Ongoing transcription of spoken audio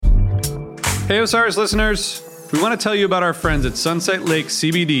Hey Osiris listeners, we want to tell you about our friends at Sunset Lake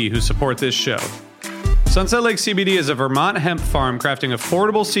CBD who support this show. Sunset Lake CBD is a Vermont hemp farm crafting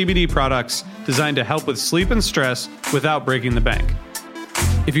affordable CBD products designed to help with sleep and stress without breaking the bank.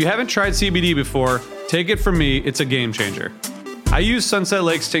 If you haven't tried CBD before, take it from me, it's a game changer. I use Sunset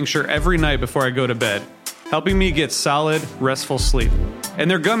Lake's tincture every night before I go to bed, helping me get solid, restful sleep.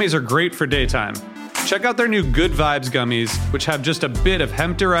 And their gummies are great for daytime. Check out their new Good Vibes gummies, which have just a bit of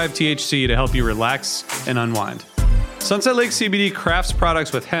hemp-derived THC to help you relax and unwind. Sunset Lake CBD crafts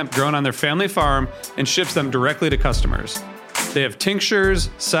products with hemp grown on their family farm and ships them directly to customers. They have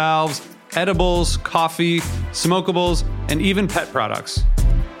tinctures, salves, edibles, coffee, smokables, and even pet products.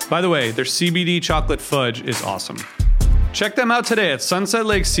 By the way, their CBD chocolate fudge is awesome. Check them out today at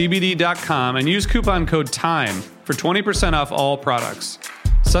sunsetlakecbd.com and use coupon code TIME for 20% off all products.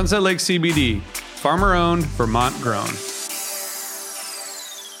 Sunset Lake CBD, farmer-owned, Vermont-grown.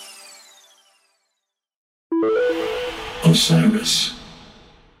 Osiris.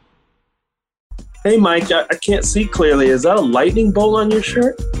 Hey, Mike, I can't see clearly. Is that a lightning bolt on your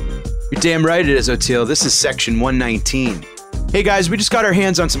shirt? You're damn right it is, Oteil. This is Section 119. Hey guys, we just got our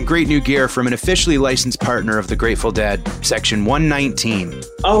hands on some great new gear from an officially licensed partner of the Grateful Dead, Section 119.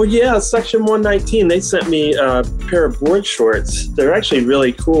 Oh, yeah, Section 119. They sent me a pair of board shorts. They're actually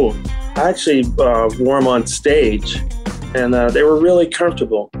really cool. I actually wore them on stage, and they were really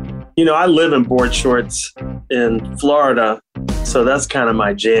comfortable. You know, I live in board shorts in Florida, so that's kind of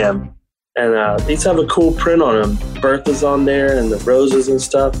my jam. And these have a cool print on them. Bertha's on there and the roses and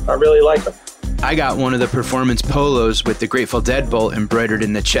stuff. I really like them. I got one of the performance polos with the Grateful Dead bolt embroidered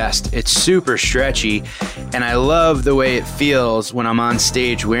in the chest. It's super stretchy, and I love the way it feels when I'm on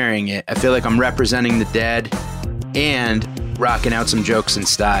stage wearing it. I feel like I'm representing the Dead and rocking out some jokes in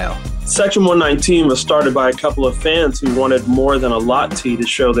style. Section 119 was started by a couple of fans who wanted more than a lot tee to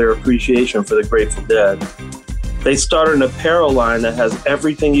show their appreciation for the Grateful Dead. They started an apparel line that has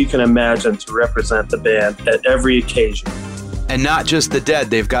everything you can imagine to represent the band at every occasion. And not just the Dead,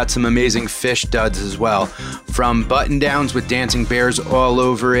 they've got some amazing fish duds as well. From button-downs with dancing bears all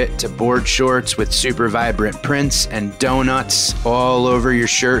over it to board shorts with super vibrant prints and donuts all over your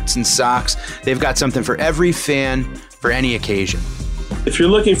shirts and socks. They've got something for every fan for any occasion. If you're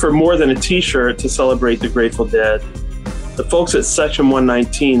looking for more than a t-shirt to celebrate the Grateful Dead, the folks at Section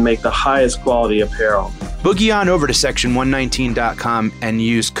 119 make the highest quality apparel. Boogie on over to section119.com and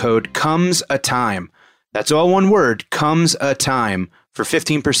use code COMESATIME. That's all one word, comes a time, for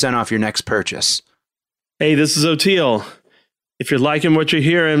 15% off your next purchase. Hey, this is Oteil. If you're liking what you're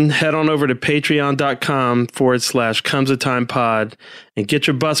hearing, head on over to patreon.com/comesatimepod and get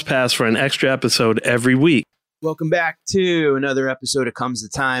your bus pass for an extra episode every week. Welcome back to another episode of Comes the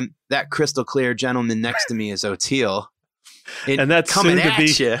Time. That crystal clear gentleman next to me is Oteil. And that's coming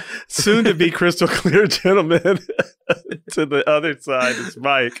at you. Soon to be crystal clear gentleman. To the other side is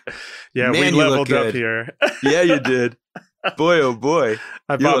Mike. Yeah, Man, we leveled up here. Yeah, you did. Boy, oh boy.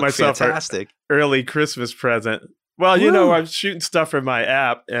 I bought myself fantastic. An early Christmas present. Well, you know, I'm shooting stuff from my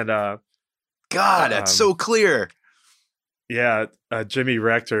app. And God, that's so clear. Yeah, Jimmy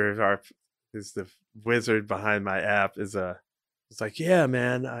Rector is the wizard behind my app. It's like, yeah,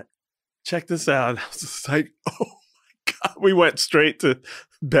 man, check this out. I was just like, oh. God, we went straight to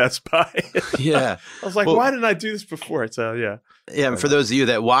Best Buy. Yeah. I was like, why didn't I do this before? So, yeah. Yeah, and for those of you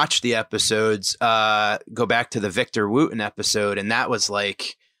that watch the episodes, go back to the Victor Wooten episode, and that was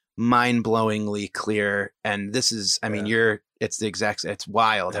like mind-blowingly clear. And this is, I mean, it's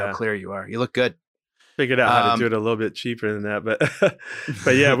wild how clear you are. You look good. Figured out how to do it a little bit cheaper than that.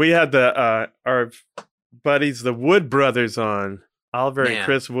 But yeah, we had our buddies, the Wood brothers on, Oliver and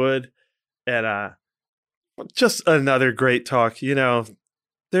Chris Wood, and just another great talk. You know,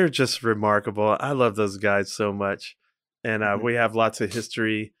 they're just remarkable. I love those guys so much. And we have lots of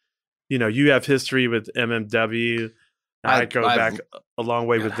history. You know, you have history with MMW. I go back a long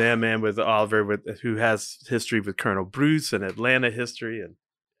way with them and with Oliver, who has history with Colonel Bruce and Atlanta history. And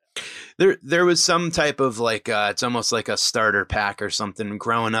there was some type of like, it's almost like a starter pack or something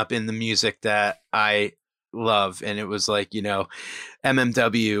growing up in the music that I love. And it was like, you know,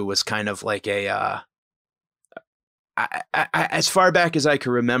 MMW was kind of like a, I, as far back as I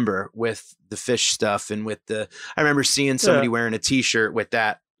can remember with the fish stuff and with I remember seeing somebody wearing a t-shirt with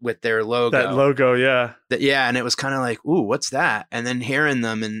their logo. That logo, yeah. And it was kind of like, ooh, what's that? And then hearing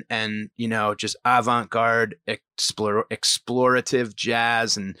them and you know, just avant-garde, explorative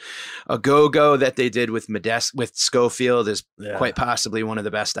jazz and a go-go that they did with Schofield is quite possibly one of the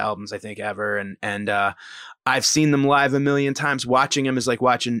best albums I think ever. And I've seen them live a million times. Watching them is like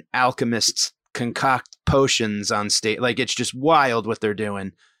watching alchemists concoct potions on stage. Like, it's just wild what they're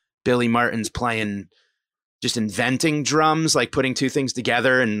doing. Billy Martin's playing, just inventing drums, like putting two things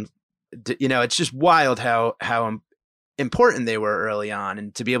together. And, you know, it's just wild how important they were early on.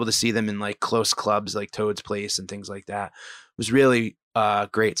 And to be able to see them in like close clubs like Toad's Place and things like that was really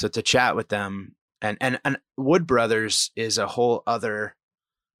great. So to chat with them, and Wood Brothers is a whole other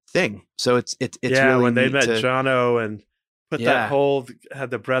thing. So it's really when they met Jono and put that whole,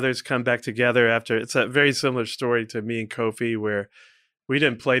 had the brothers come back together after. It's a very similar story to me and Kofi, where we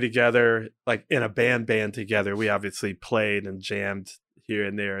didn't play together like in a band together. We obviously played and jammed here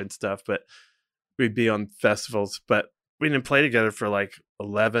and there and stuff, but we'd be on festivals, but we didn't play together for like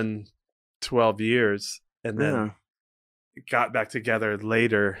 11, 12 years. And then got back together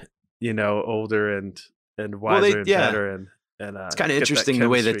later, you know, older and wiser and better. And it's kind of interesting the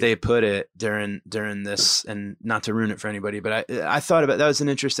way that they put it during this, and not to ruin it for anybody, but I thought about, that was an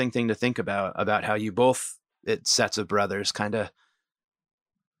interesting thing to think about how you both, sets of brothers kind of,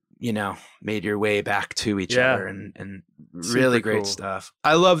 you know, made your way back to each other, and really great stuff.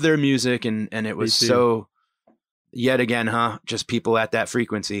 I love their music, and it was so, yet again, just people at that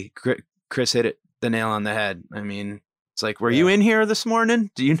frequency. Chris hit the nail on the head. I mean, it's like, were you in here this morning?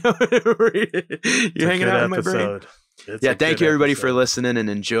 Do you know? You're hanging out in my brain. Thank you everybody for listening, and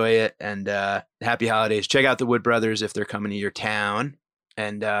enjoy it, and happy holidays. Check out the Wood Brothers if they're coming to your town,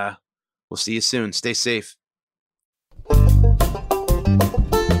 and we'll see you soon. Stay safe.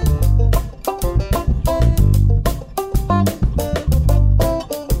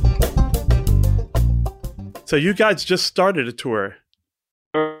 So you guys just started a tour.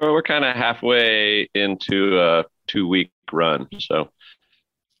 We're kind of halfway into a 2-week run. So,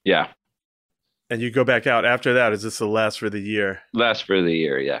 yeah. And you go back out after that. Is this the last for the year? Last for the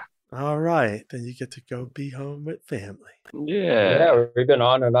year, yeah. All right. Then you get to go be home with family. Yeah. We've been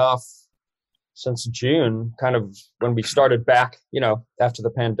on and off since June, kind of when we started back, you know, after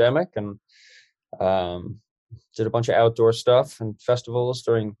the pandemic, and did a bunch of outdoor stuff and festivals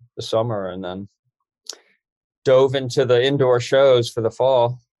during the summer, and then dove into the indoor shows for the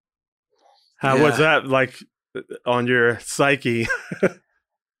fall. How was that like on your psyche?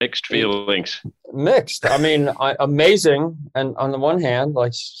 Mixed feelings. Mixed. I mean, amazing. And on the one hand,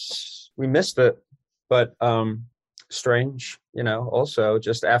 like, we missed it, but strange, you know, also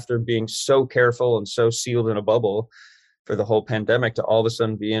just after being so careful and so sealed in a bubble for the whole pandemic, to all of a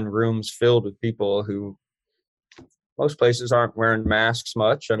sudden be in rooms filled with people who most places aren't wearing masks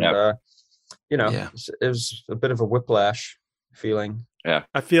much. And, you know, it was a bit of a whiplash feeling. Yeah.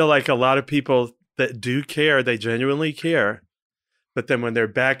 I feel like a lot of people that do care, they genuinely care. But then when they're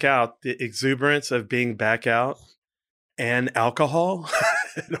back out, the exuberance of being back out and alcohol,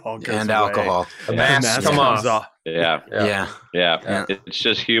 it all goes away. Alcohol. The mask comes off. Yeah. It's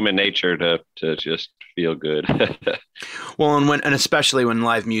just human nature to just feel good. Well, and especially when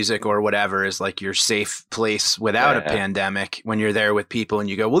live music or whatever is like your safe place without a pandemic, when you're there with people and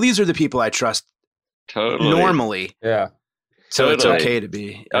you go, well, these are the people I trust normally. Yeah. So it's okay to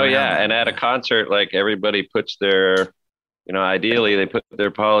be. Oh, yeah. And at a concert, like, everybody puts their, you know, ideally they put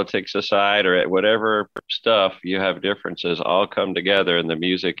their politics aside, or at whatever stuff, you have differences all come together, and the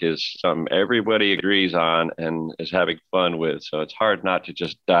music is something everybody agrees on and is having fun with. So it's hard not to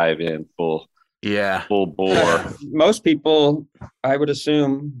just dive in full bore. Most people, I would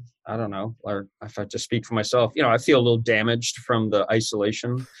assume, I don't know, or if I just speak for myself, you know, I feel a little damaged from the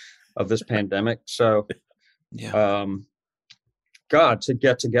isolation of this pandemic. So, God, to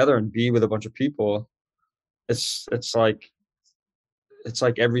get together and be with a bunch of people, it's like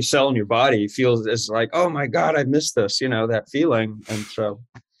every cell in your body feels, it's like, oh my God, I missed this, you know, that feeling. And so,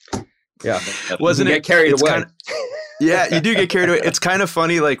 wasn't it get carried away? You do get carried away. It's kind of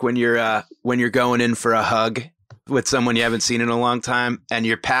funny, like when you're going in for a hug with someone you haven't seen in a long time, and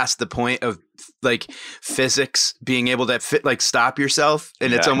you're past the point of like physics being able to stop yourself,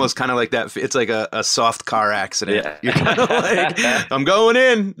 and it's almost kind of like that. It's like a soft car accident. You're kind of like, I'm going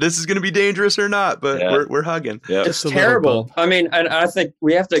in. This is going to be dangerous or not, but we're hugging. It's terrible. I mean, and I think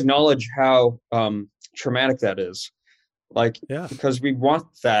we have to acknowledge how traumatic that is. Like, because we want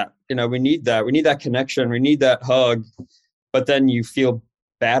that, you know, we need that connection, we need that hug, but then you feel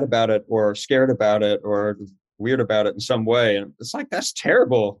bad about it, or scared about it, or weird about it in some way, and it's like, that's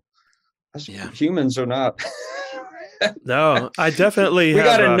terrible. Humans are not. No, I definitely we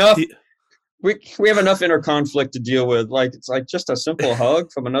got enough. We have enough inner conflict to deal with. Like, it's like just a simple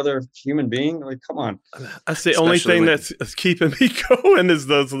hug from another human being. Like, come on. That's the only thing that's keeping me going is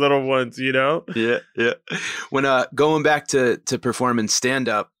those little ones, you know? Yeah. When going back to performing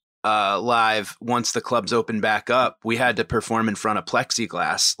stand-up live, once the clubs opened back up, we had to perform in front of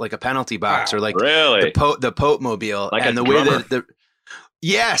plexiglass, like a penalty box, or like really? the Pope Mobile. Like and a the drummer. way that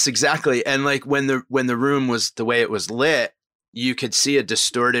Yes, exactly. And like when the room was the way it was lit, you could see a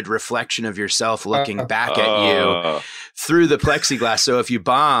distorted reflection of yourself looking back at you through the plexiglass. So if you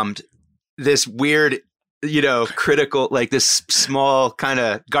bombed, this weird, critical, like this small kind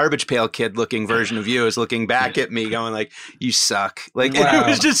of garbage pail kid looking version of you is looking back at me going like, you suck. Like, wow. It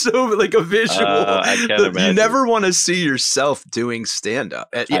was just so like a visual. I can't imagine. You never want to see yourself doing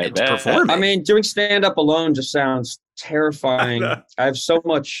stand-up, performing. I mean, doing stand-up alone just sounds terrifying. I have so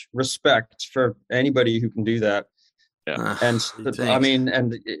much respect for anybody who can do that. Yeah. And I mean,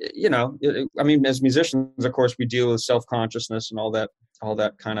 as musicians, of course, we deal with self-consciousness and all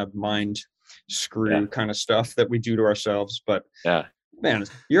that kind of mind screw kind of stuff that we do to ourselves. But man,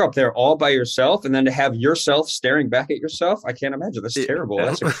 you're up there all by yourself, and then to have yourself staring back at yourself, I can't imagine. That's terrible.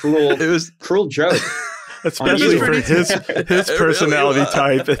 That's a cruel joke. Especially for his personality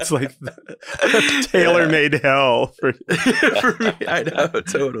type. It's like tailor-made hell for me. I know,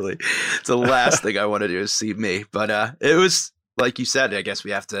 totally. It's the last thing I want to do is see me. But it was, like you said, I guess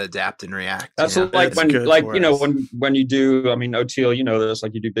we have to adapt and react. That's like when you do, I mean, Oteil, you know this,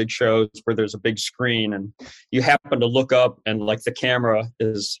 like you do big shows where there's a big screen and you happen to look up and like the camera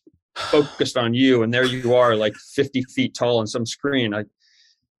is focused on you and there you are like 50 feet tall on some screen.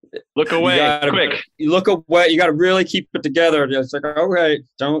 Look away, quick. You look away. You got to really keep it together. It's like, okay,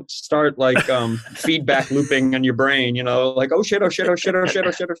 don't start like feedback looping in your brain. Like, oh shit. Oh, it's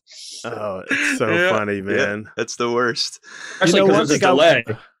so funny, man. Yeah, that's the worst. Especially because there's a delay.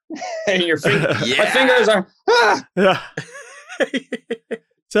 And your my fingers are. Yeah.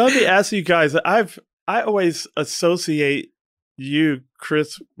 So let me ask you guys. I always associate you,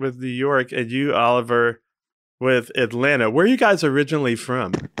 Chris, with New York, and you, Oliver, with Atlanta. Where are you guys originally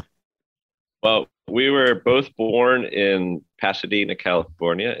from? Well, we were both born in Pasadena,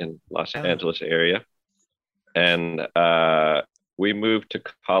 California, in Los Angeles area. And we moved to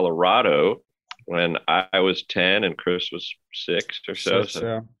Colorado when I was 10 and Chris was 6 or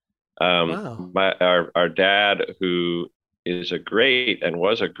so. Wow. Our dad, who was a great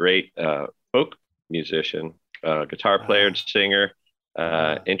folk musician, guitar player and singer,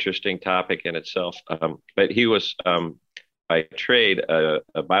 interesting topic in itself. But he was by trade a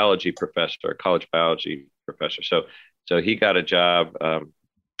biology professor, a college biology professor. So he got a job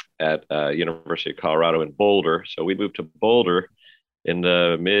at University of Colorado in Boulder. So we moved to Boulder in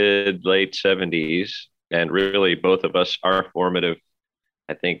the late 70s, and really both of us, our formative,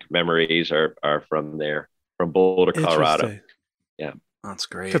 I think, memories are from there, from Boulder, Colorado. Yeah, that's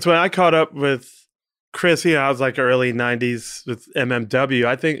great. Because when I caught up with Chris, I was like early 90s with MMW.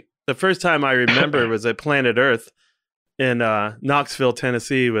 I think the first time I remember was at Planet Earth in Knoxville,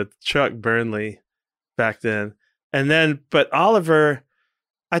 Tennessee with Chuck Burnley back then. And then, but Oliver,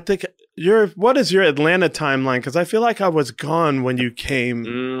 I think what is your Atlanta timeline? Because I feel like I was gone when you came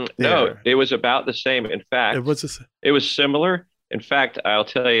there. No, it was about the same. In fact, it was similar. In fact, I'll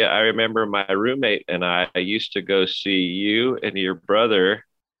tell you, I remember my roommate and I used to go see you and your brother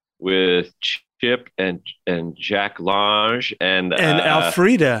with Chip and Jack Lange and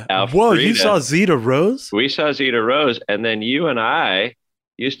Alfreda. Whoa, you saw Zeta Rose? We saw Zeta Rose, and then you and I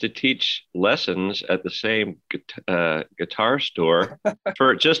used to teach lessons at the same guitar store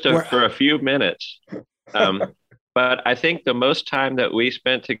for a few minutes. But I think the most time that we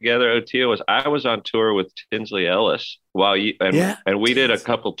spent together, Oteil, was I was on tour with Tinsley Ellis while and we did a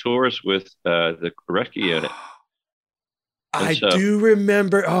couple tours with the Rescue Unit. I do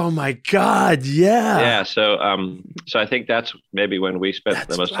remember. Oh my God! Yeah. Yeah. So I think that's maybe when we spent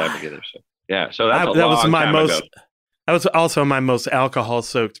the most time together. So yeah. So that was my most. Ago. That was also my most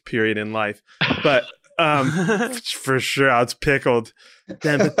alcohol-soaked period in life, but for sure I was pickled.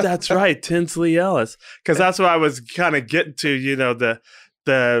 Then, but that's right, Tinsley Ellis, because that's what I was kind of getting to.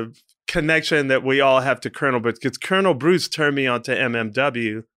 The connection that we all have to Colonel Bruce, because Colonel Bruce turned me on to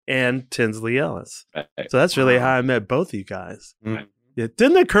MMW. And Tinsley Ellis. Right. So that's really how I met both of you guys. Right. Yeah.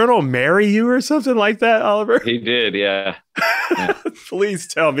 Didn't the Colonel marry you or something like that, Oliver? He did, yeah. Please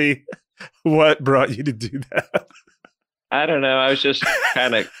tell me what brought you to do that. I don't know. I was just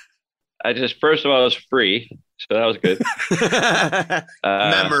first of all, it was free. So that was good.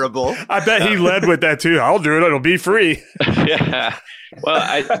 Memorable. I bet he led with that too. I'll do it. It'll be free. Yeah. Well,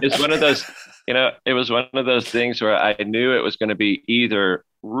 it's one of those, it was one of those things where I knew it was going to be either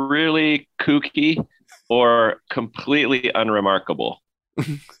really kooky or completely unremarkable.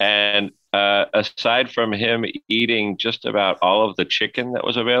 And aside from him eating just about all of the chicken that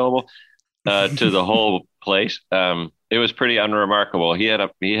was available to the whole place, it was pretty unremarkable. He held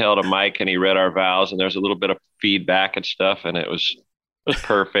a mic and he read our vows, and there's a little bit of feedback and stuff, and it was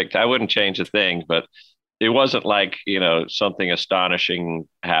perfect. I wouldn't change a thing, but it wasn't like, something astonishing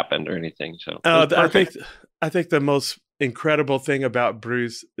happened or anything. So I think the most incredible thing about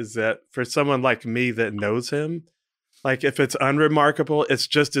Bruce is that for someone like me that knows him, like if it's unremarkable, it's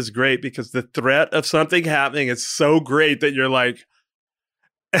just as great because the threat of something happening is so great that you're like,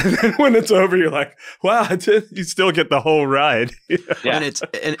 and then when it's over, you're like, wow, you still get the whole ride. Yeah. And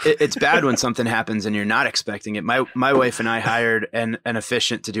it's bad when something happens and you're not expecting it. My wife and I hired an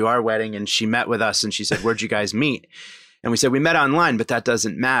officiant to do our wedding, and she met with us and she said, "Where'd you guys meet?" And we said, "We met online, but that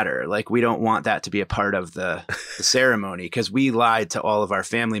doesn't matter. Like, we don't want that to be a part of the ceremony," because we lied to all of our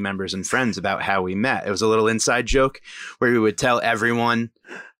family members and friends about how we met. It was a little inside joke where we would tell everyone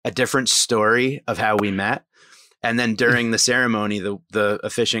a different story of how we met. And then during the ceremony, the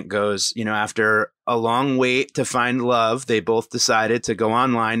officiant goes, after a long wait to find love, they both decided to go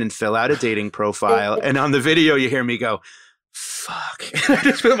online and fill out a dating profile. And on the video, you hear me go, "Fuck." I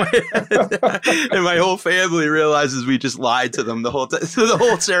just put my head and my whole family realizes we just lied to them the whole time. So the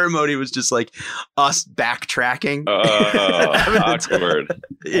whole ceremony was just like us backtracking. Awkward.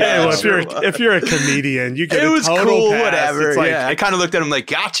 Yeah, well, if you're a comedian, you get it was total cool, pass. whatever. Like, I kind of looked at him like,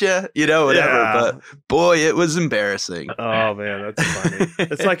 "Gotcha," whatever. Yeah. But boy, it was embarrassing. Oh man, that's funny.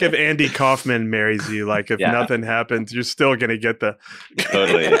 It's like if Andy Kaufman marries you, like if nothing happens, you're still gonna get the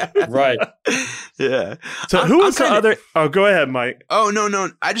totally right. Yeah. So who was the other? Oh, go ahead, Mike. Oh, no.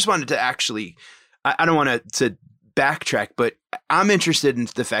 I just wanted to actually, I don't want to backtrack, but I'm interested in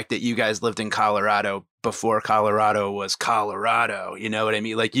the fact that you guys lived in Colorado before Colorado was Colorado. You know what I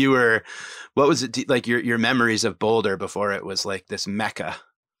mean? Like what was it like your memories of Boulder before it was like this Mecca?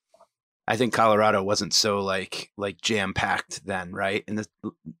 I think Colorado wasn't so like jam packed then, right? And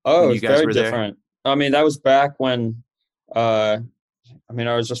you guys very were different. There? I mean, that was back when, I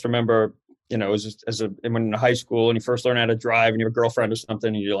just remember, it was just when in high school and you first learn how to drive and you have a girlfriend or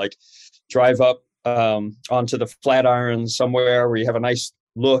something, and you like drive up onto the Flatirons somewhere where you have a nice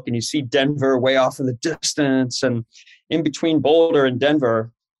look and you see Denver way off in the distance, and in between Boulder and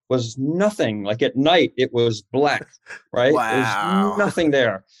Denver was nothing. Like at night it was black, right? Wow. There's nothing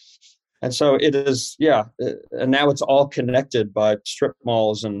there. And so it is, and now it's all connected by strip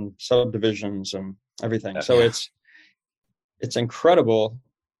malls and subdivisions and everything. So it's incredible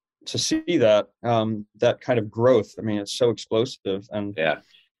to see that that kind of growth. I mean, it's so explosive, and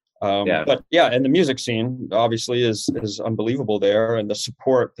but and the music scene obviously is unbelievable there, and the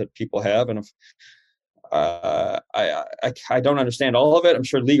support that people have. And if I don't understand all of it. I'm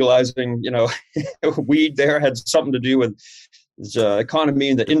sure legalizing weed there had something to do with the economy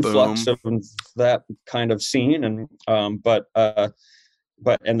and the influx of that kind of scene, and but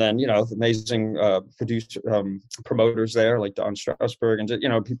and then the amazing promoters there like Don Strasberg,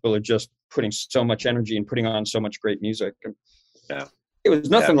 and people are just putting so much energy and putting on so much great music. And it was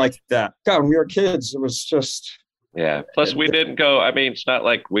nothing like that. God, when we were kids, it was just Plus, we didn't go. I mean, it's not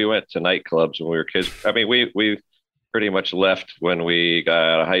like we went to nightclubs when we were kids. I mean, we pretty much left when we got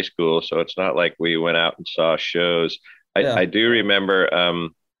out of high school, so it's not like we went out and saw shows. I do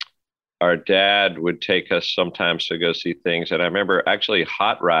remember. Our dad would take us sometimes to go see things. And I remember actually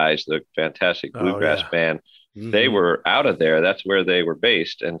Hot Rise, the fantastic bluegrass band, they were out of there. That's where they were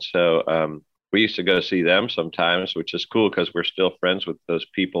based. And so we used to go see them sometimes, which is cool because we're still friends with those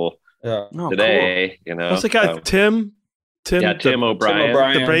people today. Cool. What's the guy, Tim? Tim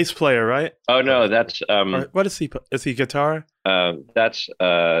O'Brien. The bass player, right? Oh, no, that's... what is he? Is he guitar? That's...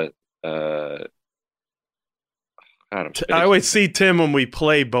 I always see Tim when we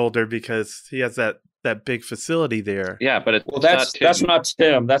play Boulder because he has that big facility there. Yeah, but that's not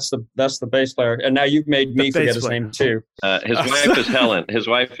Tim. That's the bass player. And now you've made me forget his name too. His wife is Helen. His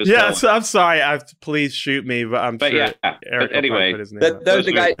wife is Helen. Helen. So I'm sorry. Please shoot me, but I'm sure. But anyway,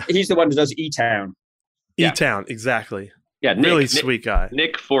 the guy. He's the one who does E-Town. E-Town, exactly. Yeah, really sweet guy.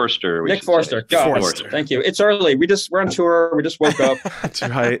 Nick Forster. Nick Forster. Thank you. It's early. We're on tour. We just woke up. That's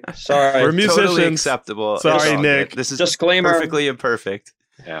right. Sorry. We're musicians. Totally acceptable. Sorry, Nick. This is disclaimer. Perfectly imperfect.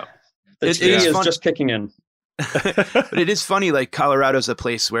 Yeah. The tea is just kicking in. But it is funny, like Colorado's a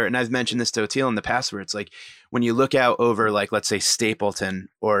place where, and I've mentioned this to Oteil in the past, where it's like when you look out over like, let's say Stapleton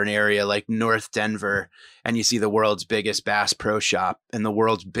or an area like North Denver, and you see the world's biggest Bass Pro Shop and the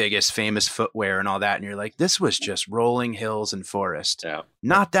world's biggest famous footwear and all that. And you're like, this was just rolling hills and forest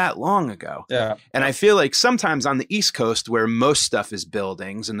not that long ago. Yeah. And I feel like sometimes on the East Coast where most stuff is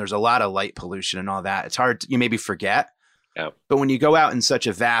buildings and there's a lot of light pollution and all that, it's hard you maybe forget. Yeah. But when you go out in such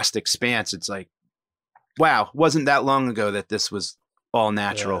a vast expanse, it's like, wow, wasn't that long ago that this was all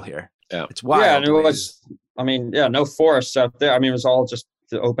natural here. Yeah. It's wild. Yeah, and it was, no forests out there. I mean, it was all just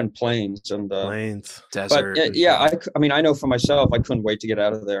the open plains and plains, desert. But I mean, I know for myself, I couldn't wait to get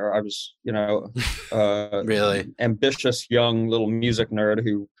out of there. I was, really ambitious young little music nerd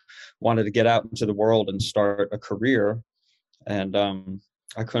who wanted to get out into the world and start a career. And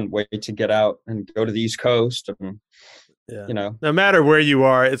I couldn't wait to get out and go to the East Coast. And, no matter where you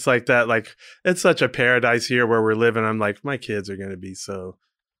are, it's like that. Like, it's such a paradise here where we're living. I'm like, my kids are going to be so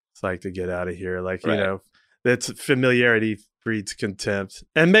psyched to get out of here. Like, that's familiarity breeds contempt,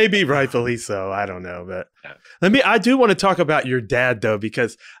 and maybe rightfully so. I don't know, but I do want to talk about your dad though,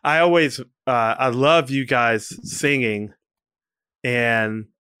 because I always, I love you guys singing, and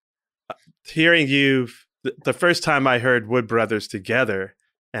hearing you the first time I heard Wood Brothers together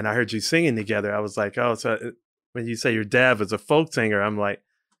and I heard you singing together, I was like, oh, so when you say your dad was a folk singer, I'm like,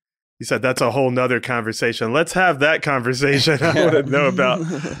 you said that's a whole nother conversation. Let's have that conversation. I want to know about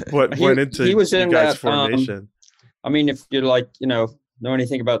what went into you guys' formation. I mean, if you're like, know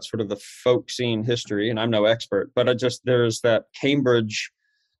anything about sort of the folk scene history, and I'm no expert, but there's that Cambridge,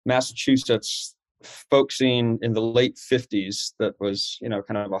 Massachusetts folk scene in the late 50s that was,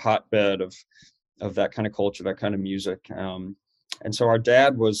 kind of a hotbed of that kind of culture, that kind of music. And so our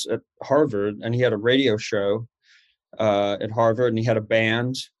dad was at Harvard, and he had a radio show at Harvard, and he had a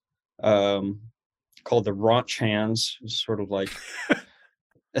band called the Raunch Hands. It was sort of like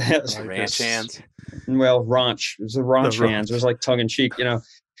Ranch Hands. Well, Raunch. It was the Raunch Hands. It was like tongue in cheek, Yeah.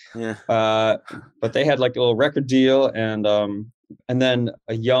 But they had like a little record deal, and then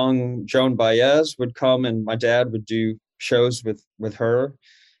a young Joan Baez would come, and my dad would do shows with her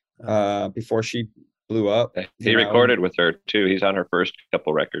before she blew up. He recorded with her too. He's on her first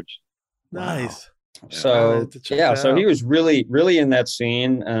couple records. Nice. Wow. So so he was really, really in that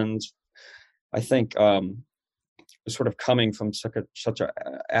scene, and I think sort of coming from such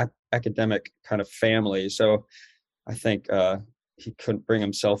a academic kind of family. So I think he couldn't bring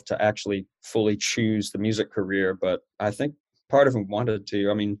himself to actually fully choose the music career, but I think part of him wanted to.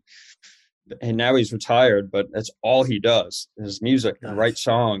 I mean, and now he's retired, but that's all he does is music and write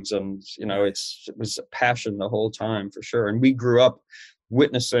songs. And, it was a passion the whole time for sure. And we grew up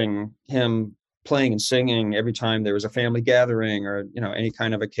witnessing him playing and singing every time there was a family gathering or, any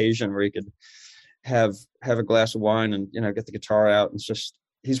kind of occasion where he could have a glass of wine and, get the guitar out. And it's just,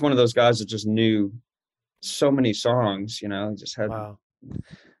 he's one of those guys that just knew so many songs, he just had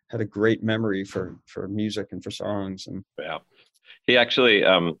a great memory for music and for songs. And he actually,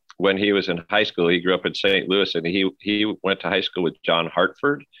 when he was in high school, he grew up in St. Louis, and he went to high school with John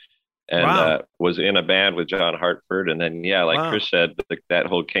Hartford, and was in a band with John Hartford. And then, Chris said, that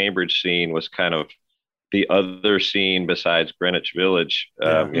whole Cambridge scene was kind of the other scene besides Greenwich Village,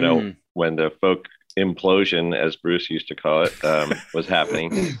 when the folk implosion, as Bruce used to call it, was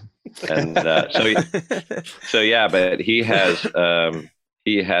happening. And but he has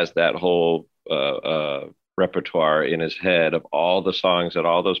that whole repertoire in his head of all the songs that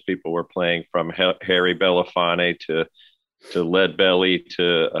all those people were playing, from Harry Belafonte to Lead Belly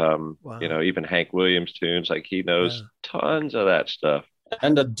to even Hank Williams tunes. Like, he knows tons of that stuff.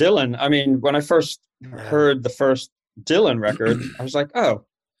 And Dylan, I mean, when I first heard the first Dylan record, I was like, oh,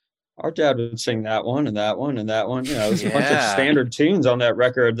 our dad would sing that one and that one and that one. There's a bunch of standard tunes on that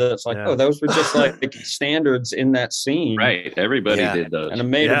record that's like, oh, those were just like standards in that scene. Right. Everybody did those. And it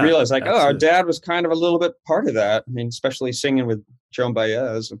made it realize, like, our dad was kind of a little bit part of that. I mean, especially singing with Joan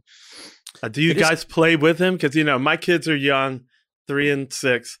Baez. Do you guys play with him? Because, my kids are young, 3 and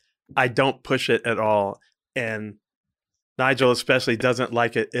 6. I don't push it at all. And Nigel especially doesn't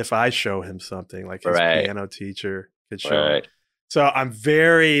like it if I show him something, like his piano teacher could show him. So I'm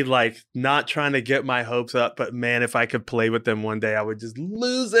very not trying to get my hopes up, but man, if I could play with them one day, I would just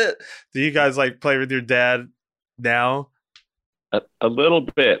lose it. Do you guys play with your dad now? A little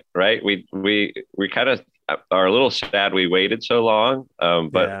bit, right? We kind of are a little sad we waited so long.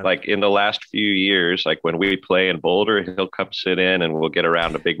 But in the last few years, when we play in Boulder, he'll come sit in and we'll get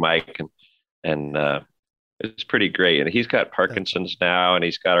around a big mic and it's pretty great. And he's got Parkinson's now, and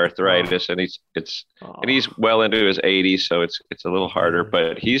he's got arthritis, and he's well into his 80s, so it's a little harder,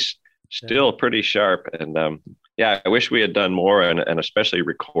 but he's still pretty sharp. And I wish we had done more and especially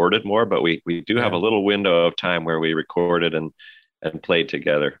recorded more, but we do have a little window of time where we recorded and played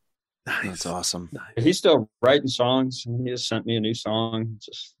together. Nice. That's awesome. He's still writing songs. He just sent me a new song.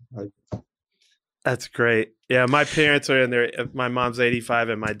 That's great. Yeah, my parents are in there. My mom's 85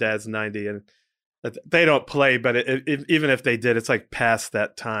 and my dad's 90, and they don't play, but even if they did, it's past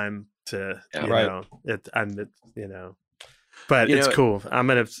that time to, but it's cool.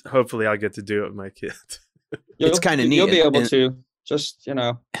 Hopefully I'll get to do it with my kids. It's kind of neat. You'll be able to just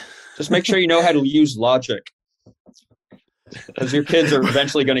make sure you know how to use Logic. Because your kids are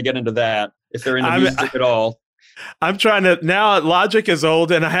eventually going to get into that if they're into music at all. I'm trying to now. Logic is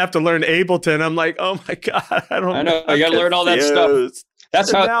old, and I have to learn Ableton. I'm like, oh my god, I know. You got to learn all that stuff.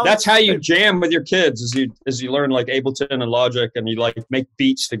 That's how you jam with your kids. Is you learn like Ableton and Logic, and you like make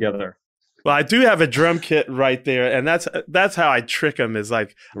beats together. Well, I do have a drum kit right there, and that's how I trick them. Is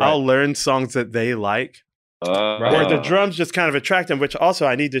like I'll learn songs that they like, or the drums just kind of attract them. Which also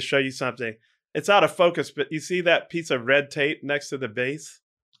I need to show you something. It's out of focus, but you see that piece of red tape next to the bass?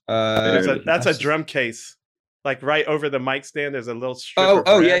 That's a drum case. Like right over the mic stand, there's a little strip.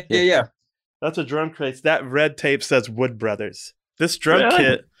 Yeah. That's a drum case. That red tape says Wood Brothers. This drum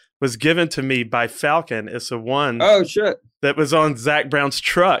kit was given to me by Falcon. It's the one. Oh shit! That was on Zach Brown's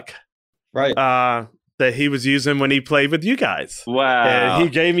truck. Right. That he was using when he played with you guys. Wow. And he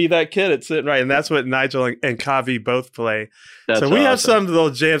gave me that kit. It's sitting right, and that's what Nigel and Kavi both play. That's so we have awesome. some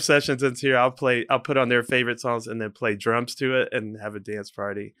little jam sessions in here. I'll put on their favorite songs and then play drums to it and have a dance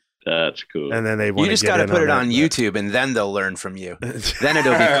party. That's cool. And then you just got to put it on YouTube, and then they'll learn from you. Then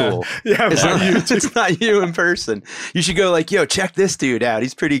it'll be cool. Yeah, it's not you in person. You should go like, yo, check this dude out.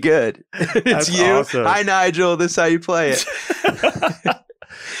 He's pretty good. It's That's you. Awesome. Hi, Nigel. This is how you play it.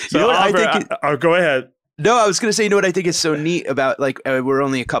 So you know what Albert, I think? Go ahead. No, I was going to say, you know what I think is so neat about, like, we're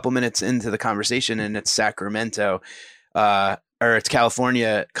only a couple minutes into the conversation, and it's Sacramento, or it's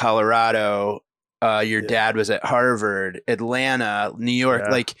California, Colorado. Your dad was at Harvard, Atlanta, New York.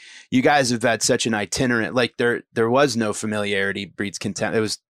 Yeah. Like, you guys have had such an itinerant. Like, there was no familiarity breeds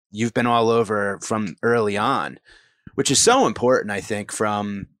contempt. You've been all over from early on, which is so important. I think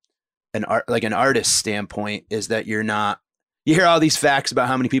from an artist standpoint is that you're not. You hear all these facts about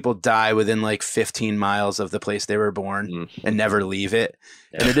how many people die within like 15 miles of the place they were born and never leave it.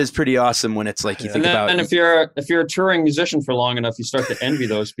 Yeah. And it is pretty awesome when it's like you think about. And if you're a touring musician for long enough, you start to envy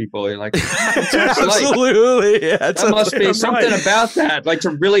those people. You're like, absolutely, yeah, that must be something about that. Like to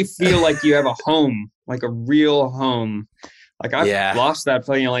really feel like you have a home, like a real home. Like I've lost that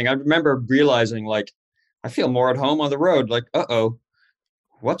feeling. I remember realizing like I feel more at home on the road. Like,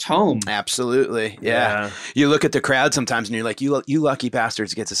 what's home? Absolutely. Yeah. You look at the crowd sometimes and you're like, you lucky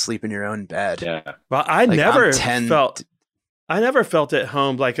bastards get to sleep in your own bed. Yeah. Well, I never felt at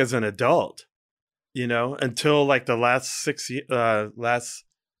home like as an adult, until like the last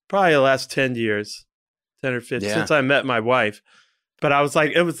probably the last 10 years, 10 or 15 since I met my wife. But I was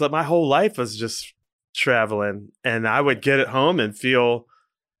like, it was like my whole life was just traveling, and I would get at home and feel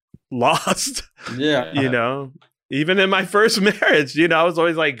lost. Yeah. Even in my first marriage, I was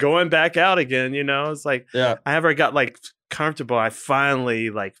always like going back out again, it's like, I never got like comfortable. I finally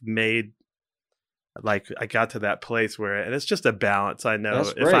like I got to that place where, and it's just a balance. I know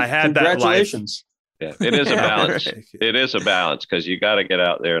if I had that life. Yeah, it is a balance. It is a balance because you got to get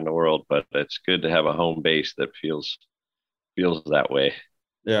out there in the world, but it's good to have a home base that feels that way.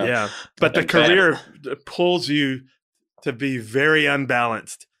 Yeah. Yeah. But the career pulls you to be very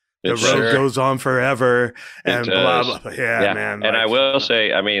unbalanced. The road goes on forever and blah, blah, blah. Yeah, man. And I will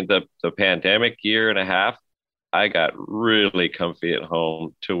say, I mean, the pandemic year and a half, I got really comfy at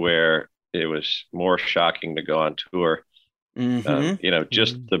home to where it was more shocking to go on tour.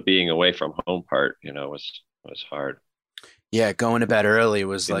 Just the being away from home part, was hard. Yeah. Going to bed early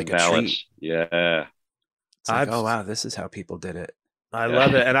was like a treat. Yeah. It's like, oh, wow, this is how people did it. I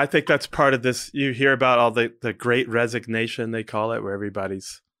love it. And I think that's part of this. You hear about all the great resignation, they call it, where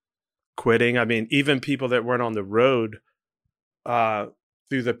everybody's quitting. I mean, even people that weren't on the road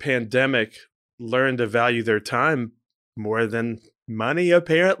through the pandemic learned to value their time more than money,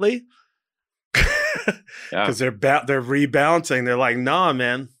 apparently. Because they're rebalancing. They're like, nah,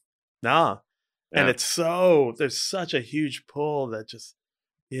 man, nah. And there's such a huge pull that just,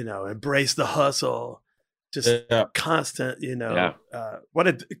 embrace the hustle. Just constant, what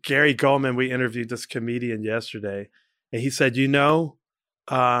did Gary Goldman, we interviewed this comedian yesterday, and he said,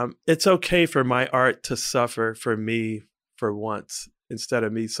 it's okay for my art to suffer for me for once instead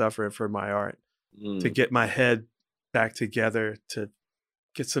of me suffering for my art, to get my head back together, to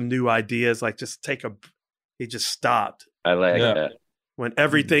get some new ideas, like he just stopped. I like that. When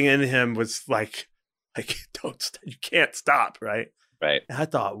everything in him was like you can't stop, right? Right. And I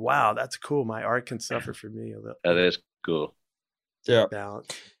thought, wow, that's cool. My art can suffer for me a little. That is cool. Yeah.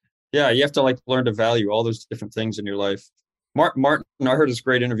 Balance. Yeah, you have to learn to value all those different things in your life. Martin, I heard this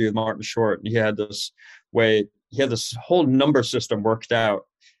great interview with Martin Short, and he had this whole number system worked out.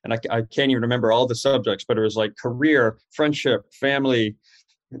 And I can't even remember all the subjects, but it was like career, friendship, family,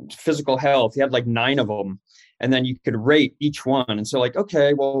 physical health. He had like 9 of them. And then you could rate each one. And so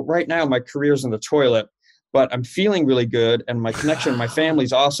okay, well, right now my career's in the toilet. but I'm feeling really good, and my connection with my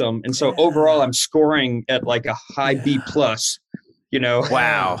family's awesome. And so overall, I'm scoring at like a high B+.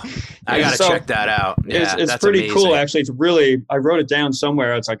 Wow. I got to check that out. Yeah, it's pretty amazing. Cool. Actually, it's really, I wrote it down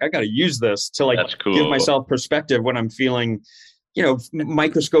somewhere. It's like, I got to use this to like give myself perspective when I'm feeling,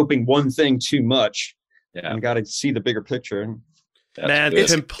 microscoping one thing too much. Yeah. I got to see the bigger picture. Man,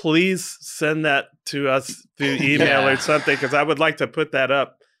 can please send that to us through email or something? Because I would like to put that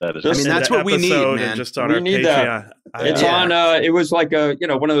up. That's what we need, man. And just on our Patreon. It's on. It was like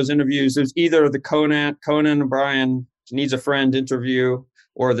one of those interviews. It was either the Conan O'Brien Needs a Friend interview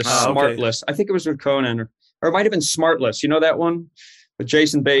or the Smart List. I think it was with Conan, or it might have been Smart List. You know that one with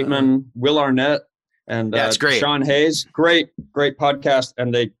Jason Bateman, Will Arnett, and it's great. Sean Hayes. Great podcast,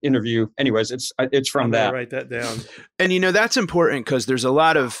 and they interview. Anyways, it's from that. Write that down. And that's important because there's a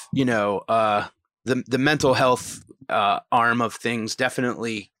lot of the mental health arm of things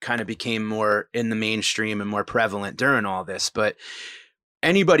definitely kind of became more in the mainstream and more prevalent during all this, but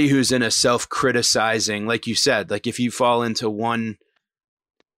anybody who's in a self-criticizing, like you said, like if you fall into one,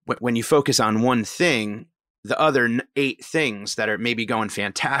 when you focus on one thing, the other 8 things that are maybe going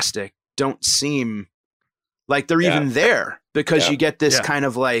fantastic don't seem like they're even there, because you get this kind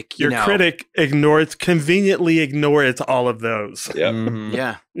of like, your critic conveniently ignores all of those. Yep. Mm-hmm.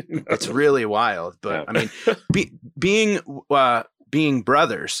 Yeah. It's really wild. But I mean, being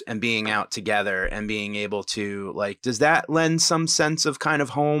brothers and being out together and being able to like, does that lend some sense of kind of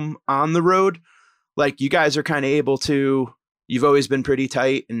home on the road? Like you guys are kind of able to, you've always been pretty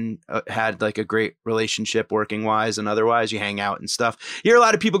tight and had like a great relationship working wise and otherwise. You hang out and stuff. You hear a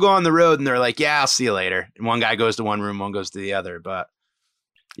lot of people go on the road and they're like, yeah, I'll see you later. And one guy goes to one room, one goes to the other, but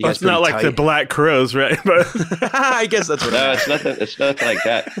it's not like the Black Crowes, right? But I guess that's what it's nothing like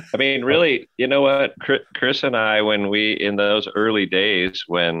that. I mean, really, you know what, Chris and I, in those early days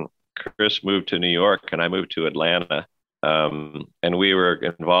when Chris moved to New York and I moved to Atlanta, and we were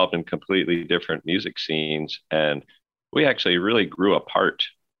involved in completely different music scenes, and we actually really grew apart,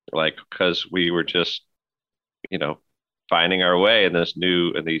 like, because we were just, finding our way in these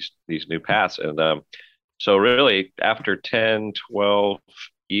new paths. And so really after 10, 12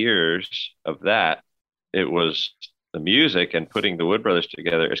 years of that, it was the music and putting the Wood Brothers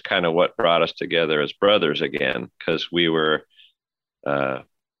together is kind of what brought us together as brothers again, because we were,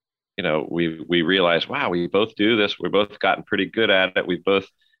 we realized, wow, we both do this. We've both gotten pretty good at it. We've both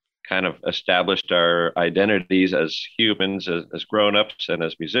kind of established our identities as humans, as grown-ups and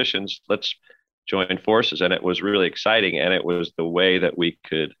as musicians. Let's join forces. And it was really exciting. And it was the way that we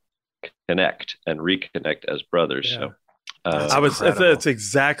could connect and reconnect as brothers. Yeah. So it's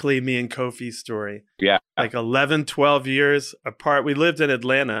exactly me and Kofi's story. Yeah. Like 11, 12 years apart. We lived in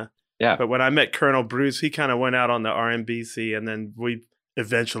Atlanta. Yeah. But when I met Colonel Bruce, he kind of went out on the RMBC, and then we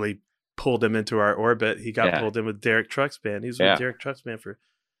eventually pulled him into our orbit. He got pulled in with Derek Trucks Band. He was with Derek Trucks Band for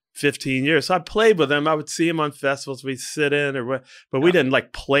 15 years. So I played with him. I would see him on festivals. We'd sit in but we didn't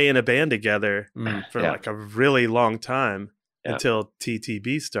like play in a band together for like a really long time until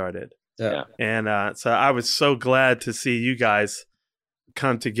TTB started. Yeah. And so I was so glad to see you guys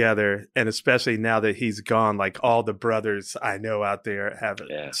come together, and especially now that he's gone, like all the brothers I know out there have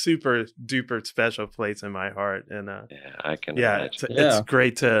a super duper special place in my heart. And I can imagine. It's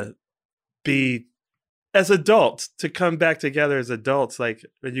great to be as adults, to come back together as adults, like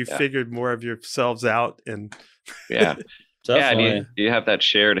when you figured more of yourselves out. And and you have that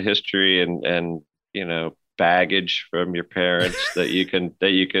shared history and baggage from your parents that you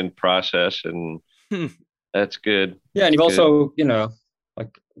can process, and that's good. Yeah, and you've also,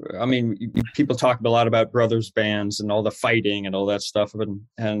 people talk a lot about brothers bands and all the fighting and all that stuff,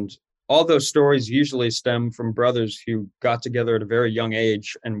 and all those stories usually stem from brothers who got together at a very young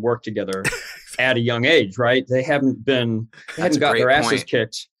age and worked together at a young age, right? They hadn't got their asses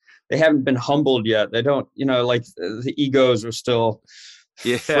kicked. They haven't been humbled yet. They don't, like the egos are still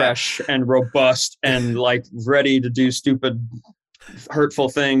fresh and robust and like ready to do stupid, hurtful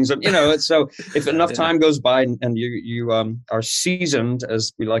things. And, so if enough time goes by and you are seasoned,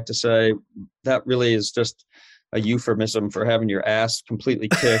 as we like to say, that really is just a euphemism for having your ass completely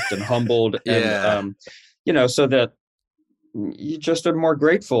kicked and humbled. And, so that you just are more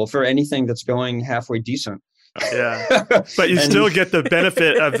grateful for anything that's going halfway decent. Yeah. But you still get the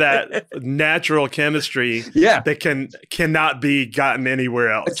benefit of that natural chemistry that cannot be gotten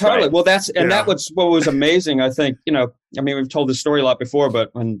anywhere else. Totally. Right? Well, that was what was amazing. I think, we've told this story a lot before, but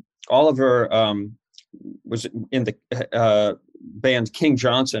when Oliver was in the band King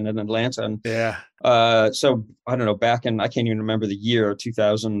Johnson in Atlanta. And, so I don't know, back in, I can't even remember the year,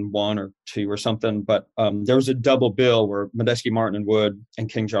 2001 or 2 or something, but there was a double bill where Medeski Martin and Wood and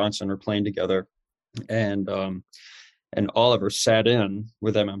King Johnson were playing together. and Oliver sat in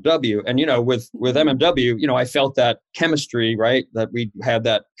with MMW. And, with MMW, I felt that chemistry, right? That we had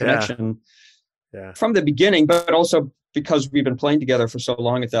that connection from the beginning, but also because we've been playing together for so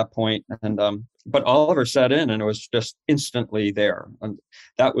long at that point. And, but Oliver sat in and it was just instantly there. And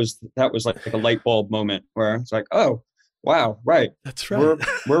that was like a light bulb moment where it's like, oh, wow, right. That's right.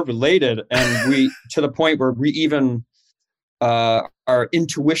 We're related. And to the point where we even, our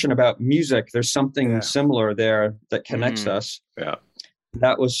intuition about music, there's something similar there that connects us. Yeah.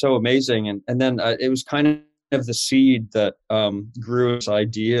 That was so amazing. And then it was kind of the seed that grew this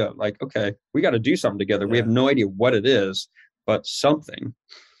idea, like, okay, we got to do something together. We have no idea what it is, but something.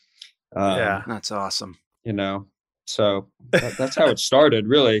 That's awesome. So that's how it started,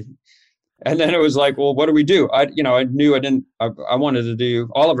 really. And then it was like, well, what do we do? I knew I wanted to do,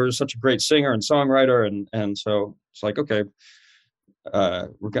 Oliver is such a great singer and songwriter. And so it's like, okay,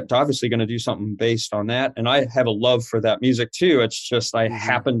 we're obviously going to do something based on that. And I have a love for that music too. It's just, I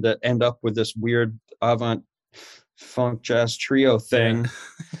happened to end up with this weird avant funk jazz trio thing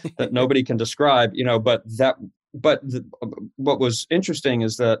that nobody can describe, what was interesting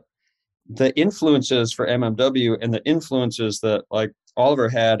is that the influences for MMW and the influences that like Oliver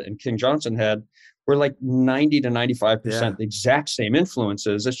had and King Johnson had were like 90 to 95% the exact same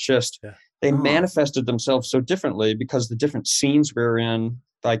influences. It's just they manifested themselves so differently because the different scenes we were in.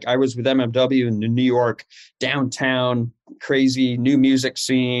 Like I was with MMW in the New York downtown crazy new music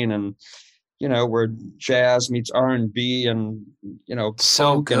scene, and where jazz meets R&B and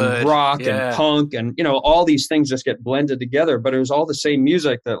funk and rock and punk and all these things just get blended together. But it was all the same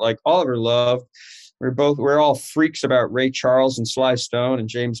music that like Oliver loved. We're all freaks about Ray Charles and Sly Stone and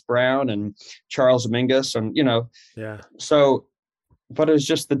James Brown and Charles Mingus and so, but it was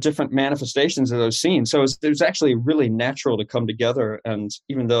just the different manifestations of those scenes. So it was actually really natural to come together. And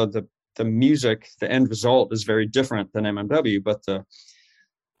even though the music, the end result is very different than MMW, but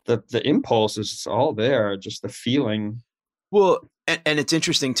the impulse is all there, just the feeling. Well, and it's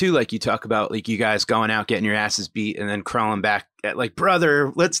interesting too, like you talk about like you guys going out, getting your asses beat and then crawling back at like,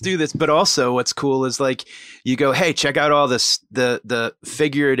 brother, let's do this. But also what's cool is like you go, hey, check out all this, the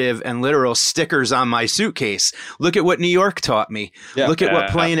figurative and literal stickers on my suitcase. Look at what New York taught me. Look at what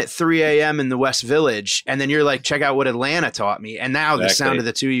playing at 3 a.m. in the West Village. And then you're like, check out what Atlanta taught me. And now the sound of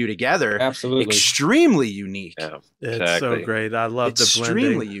the two of you together, absolutely extremely unique. Yeah, it's so great. I love the blending.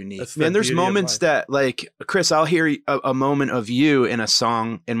 Extremely unique. And there's moments that like, Chris, I'll hear a moment of you in a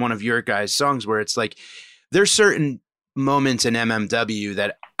song, in one of your guys' songs where it's like, there's certain moments in MMW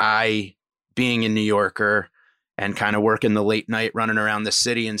that I, being a New Yorker and kind of working the late night, running around the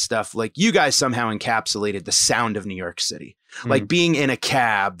city and stuff, like you guys somehow encapsulated the sound of New York City. Like being in a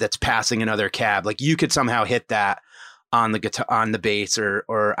cab that's passing another cab, like you could somehow hit that on the guitar, on the bass,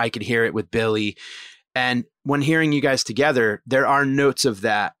 or I could hear it with Billy. And when hearing you guys together, there are notes of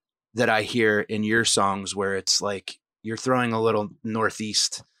that I hear in your songs where it's like you're throwing a little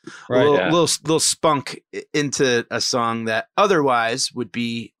Northeast, little spunk into a song that otherwise would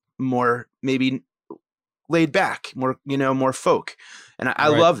be more maybe laid back, more more folk. And I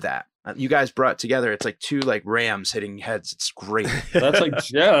love that. You guys brought together, it's like two like rams hitting heads. It's great.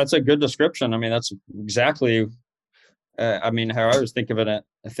 That's a good description. I mean, that's exactly how I was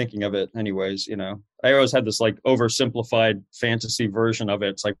thinking of it anyways. I always had this like oversimplified fantasy version of it.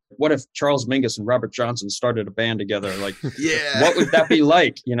 It's like, what if Charles Mingus and Robert Johnson started a band together? Like, what would that be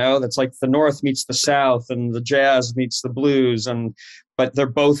like? That's like the North meets the South and the jazz meets the blues, but they're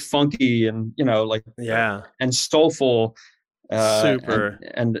both funky and and soulful. Super.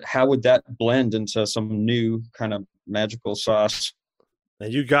 And how would that blend into some new kind of magical sauce?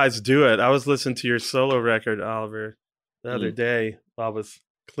 And you guys do it. I was listening to your solo record, Oliver, the other day. I was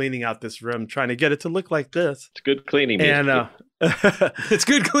cleaning out this room, trying to get it to look like this. It's good cleaning music. And it's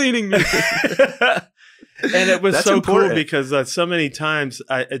good cleaning music. And it was That's so important. cool because so many times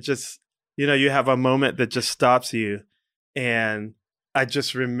it just, you have a moment that just stops you. And I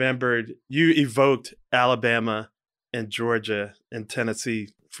just remembered you evoked Alabama and Georgia and Tennessee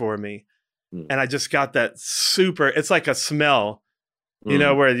for me. And I just got that it's like a smell,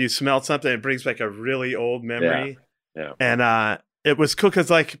 where you smell something, it brings back a really old memory. Yeah. And it was cool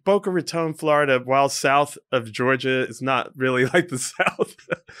because like Boca Raton, Florida, while south of Georgia, is not really like the South.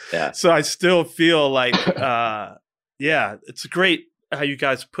 So I still feel like, it's great how you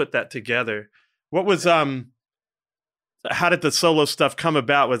guys put that together. What was, how did the solo stuff come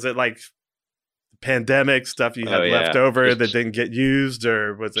about? Was it like pandemic stuff you had left over that didn't get used,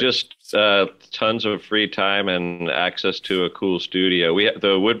 or was it just tons of free time and access to a cool studio?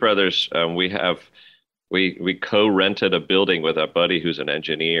 The Wood Brothers, we have we co-rented a building with a buddy who's an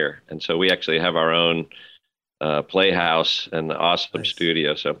engineer, and so we actually have our own playhouse and awesome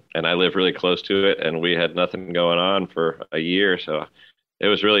studio. So, and I live really close to it, and we had nothing going on for a year, so it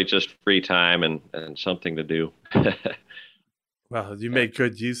was really just free time and something to do. Wow, you made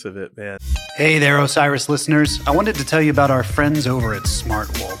good use of it, man. Hey there, Osiris listeners. I wanted to tell you about our friends over at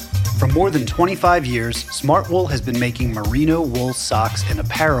Smartwool. For more than 25 years, Smartwool has been making merino wool socks and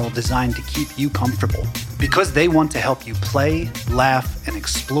apparel designed to keep you comfortable. Because they want to help you play, laugh, and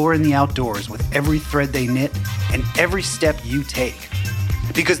explore in the outdoors with every thread they knit and every step you take.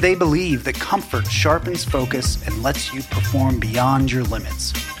 Because they believe that comfort sharpens focus and lets you perform beyond your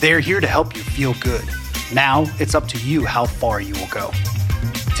limits. They're here to help you feel good. Now, it's up to you how far you will go.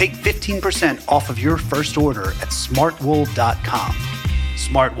 Take 15% off of your first order at smartwool.com.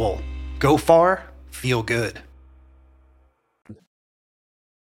 Smartwool. Go far, feel good.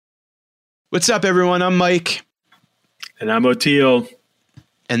 What's up, everyone? I'm Mike. And I'm Oteil.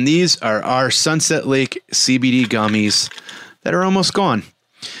 And these are our Sunset Lake CBD gummies that are almost gone.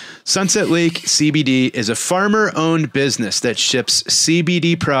 Sunset Lake CBD is a farmer-owned business that ships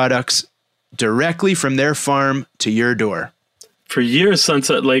CBD products directly from their farm to your door. For years,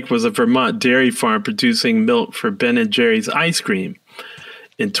 Sunset Lake was a Vermont dairy farm producing milk for Ben & Jerry's ice cream.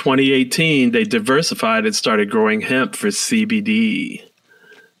 In 2018, they diversified and started growing hemp for CBD.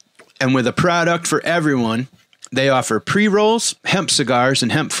 And with a product for everyone, they offer pre-rolls, hemp cigars,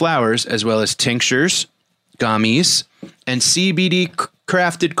 and hemp flowers, as well as tinctures, gummies, and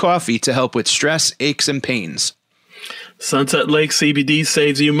CBD-crafted coffee to help with stress, aches, and pains. Sunset Lake CBD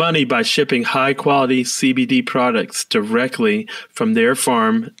saves you money by shipping high-quality CBD products directly from their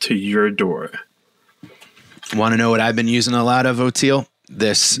farm to your door. Want to know what I've been using a lot of, Oteil?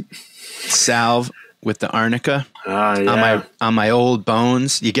 This salve with the arnica on my old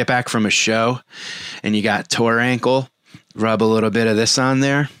bones. You get back from a show and you got tore ankle, rub a little bit of this on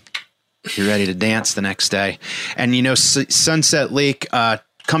there. You're ready to dance the next day. And, you know, Sunset Lake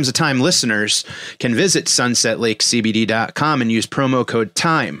comes a time listeners can visit sunsetlakecbd.com and use promo code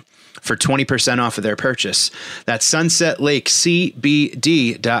TIME for 20% off of their purchase. That's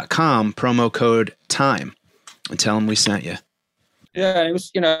sunsetlakecbd.com, promo code TIME. And tell them we sent you. Yeah, it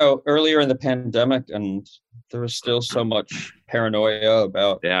was, earlier in the pandemic, and there was still so much paranoia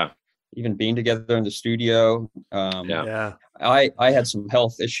about even being together in the studio. I had some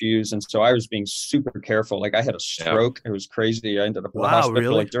health issues, and so I was being super careful. Like, I had a stroke. It was crazy. I ended up in the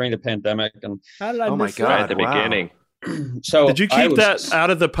hospital during the pandemic. And oh my God, at the beginning. So did you keep that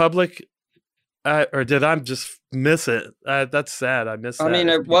out of the public, or did I just miss it? That's sad. I missed that. I mean,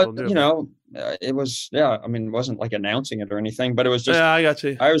 it was, it was, I mean, it wasn't like announcing it or anything, but it was just, I got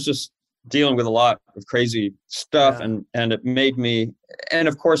you. I was just dealing with a lot of crazy stuff, and it made me, and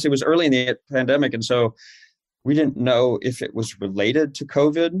of course it was early in the pandemic, and so we didn't know if it was related to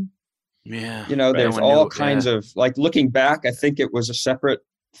COVID. Yeah. There's all kinds of, like, looking back, I think it was a separate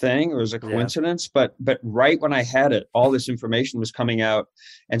thing. It was a coincidence, but right when I had it, all this information was coming out,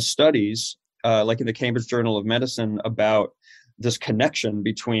 and studies, like in the Cambridge Journal of Medicine, about this connection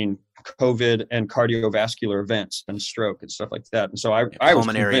between COVID and cardiovascular events and stroke and stuff like that. And so I was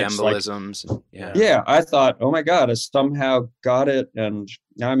pulmonary embolisms. I thought, oh my God, I somehow got it, and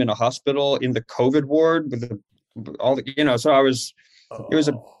now I'm in a hospital in the COVID ward with all the, so it was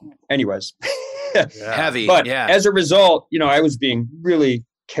anyways. Heavy. But as a result, I was being really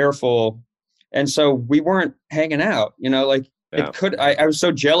careful, and so we weren't hanging out. I was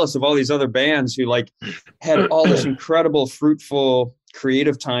so jealous of all these other bands who had all this incredible, fruitful,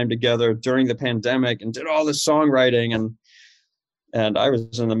 creative time together during the pandemic and did all this songwriting, and I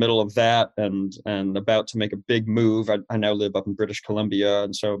was in the middle of that and about to make a big move. I now live up in British Columbia,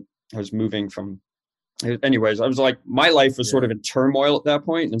 and so I was moving from. Anyways, I was like, my life was sort of in turmoil at that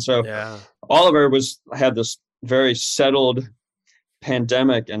point, and so Oliver had this very settled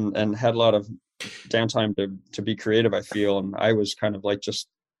pandemic and had a lot of downtime to be creative, I feel, and I was kind of like just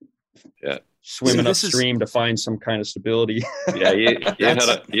swimming upstream to find some kind of stability. You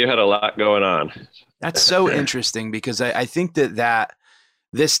had a lot going on. That's so interesting, because I think that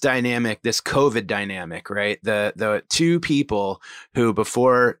this dynamic, this COVID dynamic, right? The two people who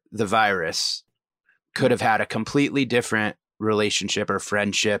before the virus could have had a completely different relationship or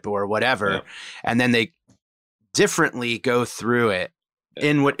friendship or whatever, and then they differently go through it.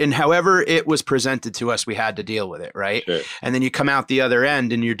 In however it was presented to us, we had to deal with it, right? Sure. And then you come out the other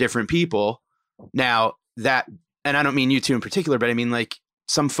end and you're different people. Now that, and I don't mean you two in particular, but I mean, like,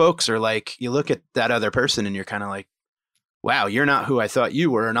 some folks are like, you look at that other person and you're kind of like, wow, you're not who I thought you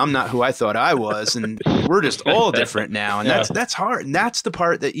were, and I'm not who I thought I was, and we're just all different now. And that's hard. And that's the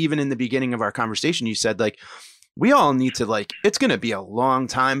part that even in the beginning of our conversation, you said, like, we all need to, like, it's going to be a long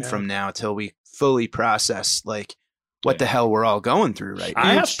time from now till we fully process, like, what the hell we're all going through right now.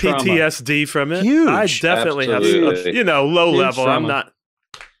 I have PTSD from it. Huge. I definitely have, low Huge level. trauma. I'm not.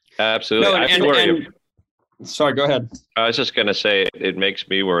 Absolutely. No, I worry. Sorry, go ahead. I was just going to say it makes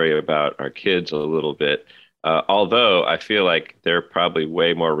me worry about our kids a little bit. Although I feel like they're probably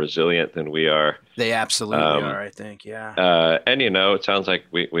way more resilient than we are. They absolutely are, I think. Yeah. And, it sounds like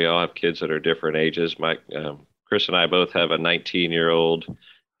we all have kids that are different ages. Chris and I both have a 19-year-old,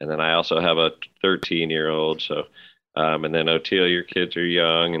 and then I also have a 13-year-old. So, and then Oteil, your kids are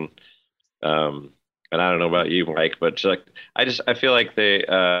young, and I don't know about you, Mike, but it's like I feel like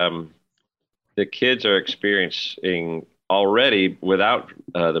the kids are experiencing already without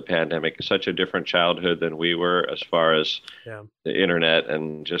the pandemic such a different childhood than we were, as far as the internet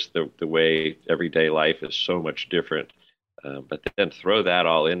and just the way everyday life is so much different. But then throw that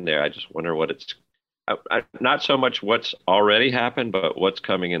all in there. I just wonder what it's not so much what's already happened, but what's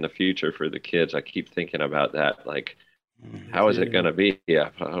coming in the future for the kids. I keep thinking about that. Like, how is it going to be? Yeah,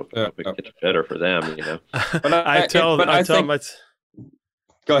 I hope it gets better for them, But I tell my.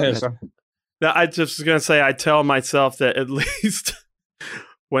 Go ahead, sir. No, I just was going to say, I tell myself that at least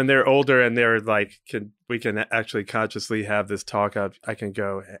when they're older and they're like, we can actually consciously have this talk, I can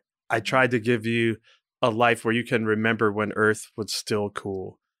go, I tried to give you a life where you can remember when Earth was still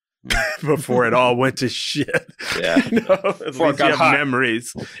cool before it all went to shit. Yeah. At least you have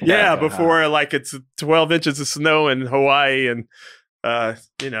memories. Yeah, before like it's 12 inches of snow in Hawaii and, fires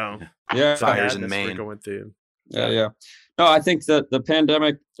in Maine. we're going through. Yeah. No, I think that the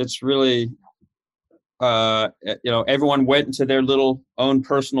pandemic, it's really, everyone went into their little own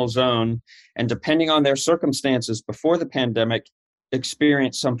personal zone, and depending on their circumstances before the pandemic,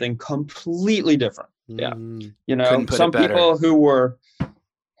 experienced something completely different. Yeah. Some people who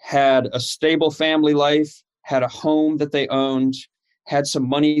had a stable family life, had a home that they owned, had some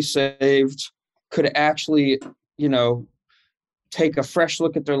money saved, could actually, take a fresh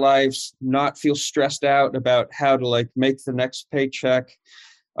look at their lives, not feel stressed out about how to like make the next paycheck.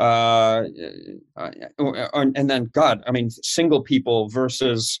 And then single people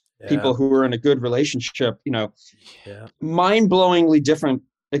versus people who are in a good relationship, mind-blowingly different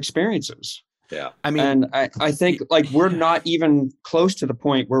experiences. Yeah. I mean, and I think like we're not even close to the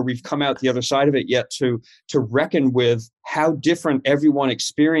point where we've come out the other side of it yet to reckon with how different everyone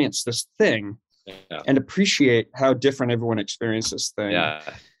experienced this thing. Yeah. And appreciate how different everyone experienced this thing. Yeah.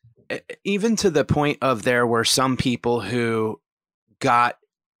 Even to the point of there were some people who got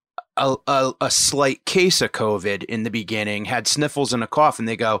a slight case of COVID in the beginning, had sniffles and a cough, and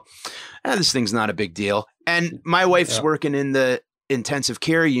they go, this thing's not a big deal. And my wife's working in the intensive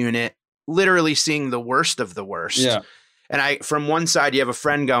care unit, literally seeing the worst of the worst. Yeah. And from one side, you have a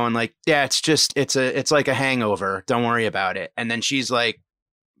friend going like, it's like a hangover. Don't worry about it. And then she's like,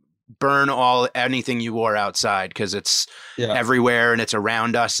 burn anything you wore outside because it's everywhere and it's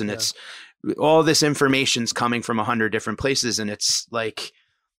around us and it's all this information's coming from 100 different places, and it's like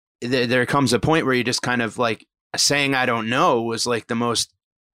there comes a point where you just kind of like saying I don't know was like the most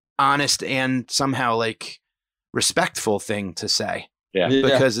honest and somehow like respectful thing to say.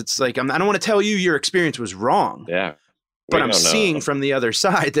 Because it's like I don't want to tell you your experience was wrong. But I'm seeing from the other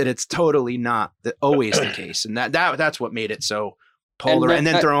side that it's totally not always the case, and that's what made it so polar, and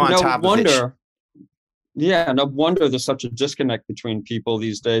then throw on top of it. Yeah, no wonder there's such a disconnect between people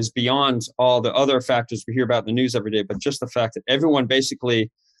these days, beyond all the other factors we hear about in the news every day, but just the fact that everyone basically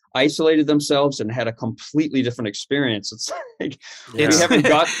isolated themselves and had a completely different experience. It's like we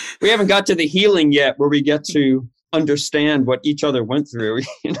haven't got to the healing yet where we get to understand what each other went through.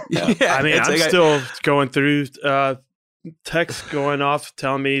 I mean, I'm still going through texts going off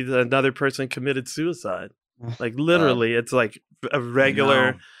telling me that another person committed suicide. Like literally, it's like a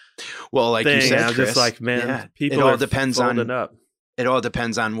regular like thing. You said, I'm Chris, just like, man, people it all are depends folding up. It all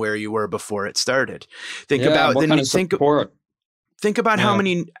depends on where you were before it started. Think about how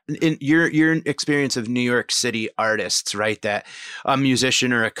many in your experience of New York City artists, right? That a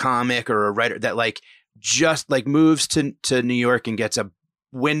musician or a comic or a writer that like just like moves to New York and gets a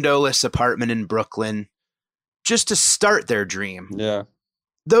windowless apartment in Brooklyn just to start their dream. Yeah.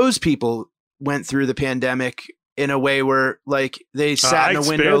 Those people went through the pandemic in a way where like they sat in a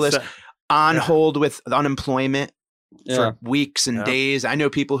windowless on hold with unemployment for weeks and days. I know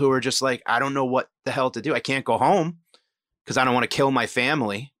people who are just like, I don't know what the hell to do. I can't go home because I don't want to kill my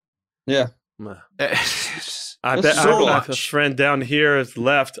family. Yeah. I That's bet so I have a much. friend down here has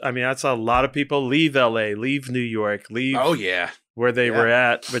left. I mean, I saw a lot of people leave LA, leave New York, leave Oh yeah. where they were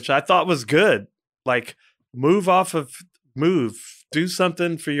at, which I thought was good. Like, move, do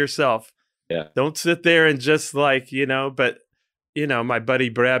something for yourself. Yeah. Don't sit there and just like, you know, but, you know, my buddy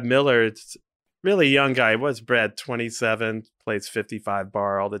Brad Miller, it's really young guy. Was Brad 27, plays 55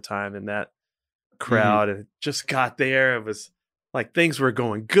 bar all the time in that crowd, and just got there. It was like things were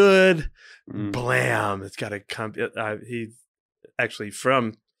going good. Blam! It's got to come. He's actually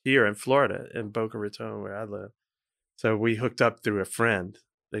from here in Florida, in Boca Raton, where I live. So we hooked up through a friend.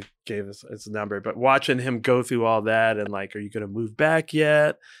 They gave us his number. But watching him go through all that and like, are you going to move back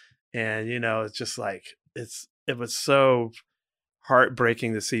yet? And, you know, it's just like, it was so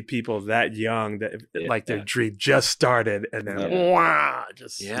heartbreaking to see people that young that like their dream just started and then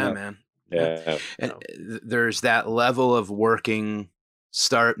man. Yeah. And there's that level of working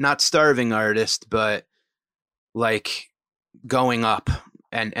not starving artist, but like going up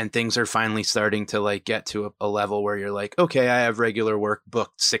and things are finally starting to like get to a level where you're like, okay, I have regular work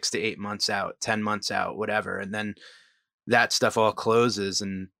booked 6 to 8 months out, 10 months out, whatever. And then that stuff all closes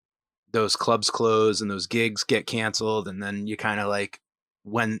and those clubs close and those gigs get canceled. And then you kind of like,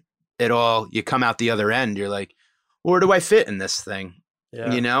 when you come out the other end, you're like, where do I fit in this thing?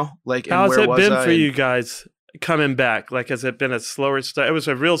 Yeah. You know, like, how's it been for you guys coming back? Like, has it been a slower start? It was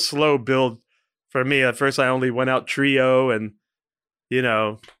a real slow build for me. At first, I only went out trio and, you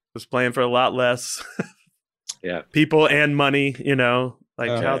know, was playing for a lot less people and money, you know, like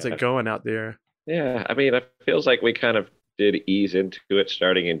how's it going out there? Yeah. I mean, it feels like we kind of did ease into it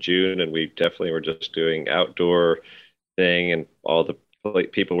starting in June, and we definitely were just doing outdoor thing, and all the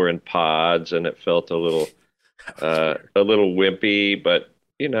people were in pods, and it felt a little wimpy, but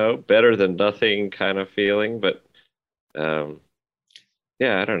you know, better than nothing kind of feeling. But I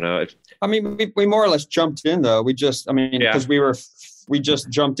don't know. I mean, we more or less jumped in though. Because we just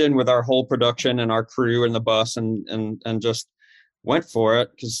jumped in with our whole production and our crew and the bus and just went for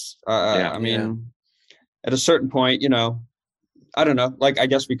it. Because at a certain point, you know, I don't know. Like, I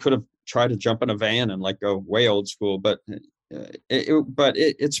guess we could have tried to jump in a van and like go way old school, but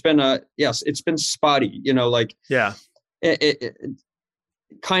it's been spotty. You know, like it's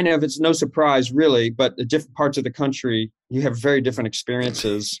no surprise really, but the different parts of the country, you have very different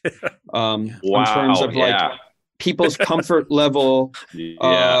experiences in terms of like people's comfort level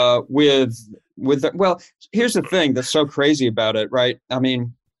with well, here's the thing that's so crazy about it, right? I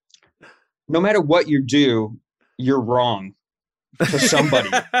mean, no matter what you do, you're wrong to somebody.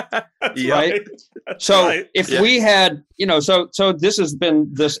 Right? So if we had, you know, so this has been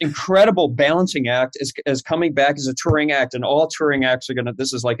this incredible balancing act is coming back as a touring act, and all touring acts are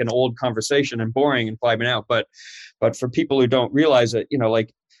this is like an old conversation and boring and climbing out. But for people who don't realize it, you know,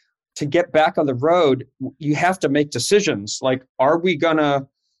 like to get back on the road, you have to make decisions. Like, are we gonna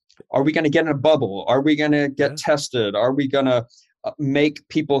get in a bubble? Are we gonna get tested? Are we gonna make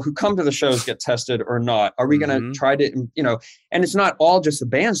people who come to the shows get tested or not? Are we going to try to, you know, and it's not all just the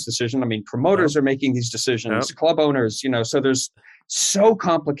band's decision. I mean, promoters are making these decisions, club owners, you know, so there's so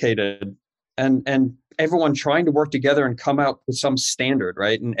complicated and everyone trying to work together and come out with some standard,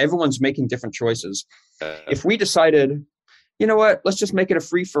 right? And everyone's making different choices. If we decided, you know what, let's just make it a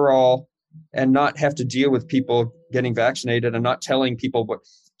free for all and not have to deal with people getting vaccinated and not telling people what,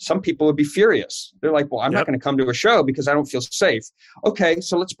 some people would be furious. They're like, well, I'm not going to come to a show because I don't feel safe. Okay,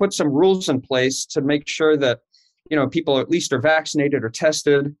 so let's put some rules in place to make sure that, you know, people at least are vaccinated or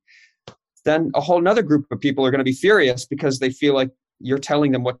tested. Then a whole nother group of people are going to be furious because they feel like you're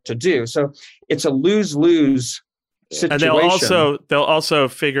telling them what to do. So it's a lose-lose situation. And they'll also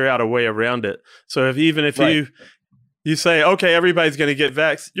figure out a way around it. So if you say, okay, everybody's going to get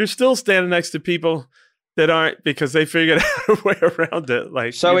vaxxed, you're still standing next to people that aren't, because they figured out a way around it.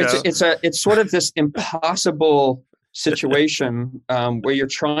 Like, so it's sort of this impossible situation where you're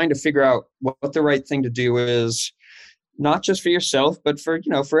trying to figure out what the right thing to do is, not just for yourself, but for,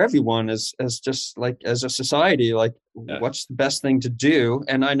 you know, for everyone as just like as a society, like what's the best thing to do.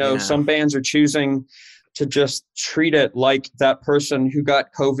 And I know some bands are choosing to just treat it like that person who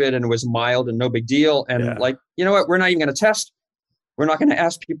got COVID and was mild and no big deal. And like, you know what, we're not even going to test. We're not going to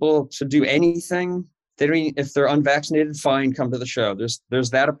ask people to do anything. They don't even, if they're unvaccinated, fine, come to the show. There's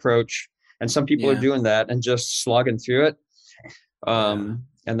that approach. And some people are doing that and just slogging through it. And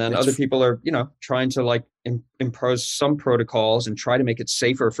then other people are, you know, trying to like impose some protocols and try to make it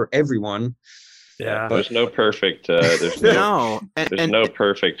safer for everyone. Yeah. But there's no perfect, there's no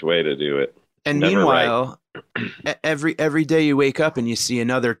perfect way to do it. And never meanwhile, every day you wake up and you see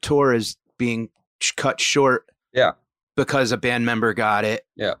another tour is being cut short. Yeah. because a band member got it.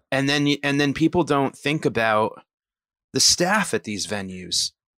 Yeah. And then people don't think about the staff at these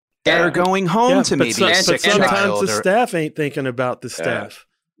venues that are going home to maybe a sick sometimes child. the staff ain't thinking about the staff.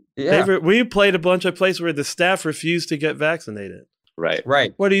 Yeah. We played a bunch of places where the staff refused to get vaccinated. Right.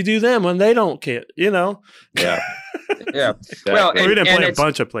 Right. What do you do then when they don't care? You know? Yeah. Yeah. Exactly. Well, We didn't play a it's,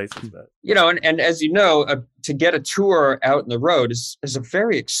 bunch of places, but you know, and as you know, to get a tour out in the road is a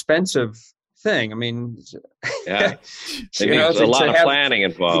very expensive thing. I mean, Yeah. you know, There's a lot to of have planning the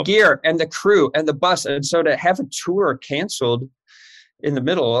involved. gear and the crew and the bus, and so to have a tour canceled in the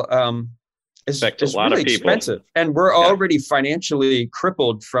middle is Affects a lot of really people. expensive, and we're already financially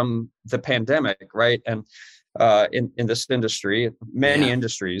crippled from the pandemic, right? And in this industry, many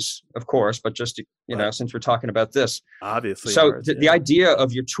industries, of course, but just you know, since we're talking about this, obviously. so ours, the idea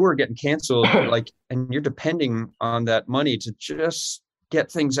of your tour getting canceled, like, and you're depending on that money to just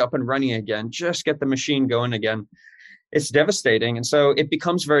get things up and running again, just get the machine going again, it's devastating. And so it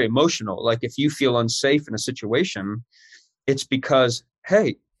becomes very emotional. Like if you feel unsafe in a situation, it's because,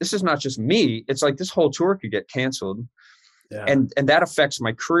 hey, this is not just me. It's like this whole tour could get canceled. Yeah. And that affects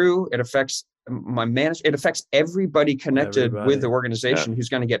my crew. It affects my manager. It affects everybody connected with the organization who's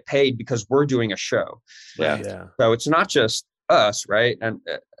going to get paid because we're doing a show. Yeah. So it's not just us, right? And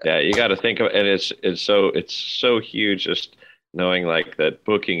Yeah, you got to think of, and it's so huge. Just knowing like that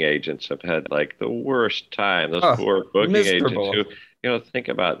booking agents have had like the worst time. Those poor booking miserable. agents who, think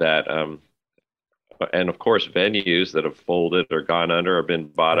about that. And of course, venues that have folded or gone under or been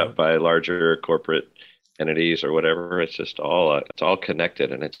bought up by larger corporate entities or whatever. It's just it's all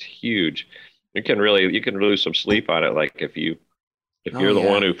connected, and it's huge. You can lose some sleep on it. Like if you're the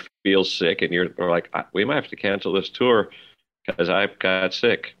one who feels sick and you're like, we might have to cancel this tour because I got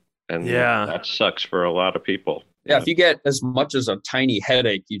sick, and that sucks for a lot of people. Yeah, if you get as much as a tiny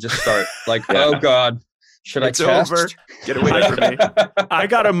headache, you just start like, oh God, should I test? Over. Get away from me. I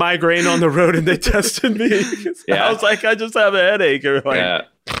got a migraine on the road and they tested me. I was like, I just have a headache. Or like,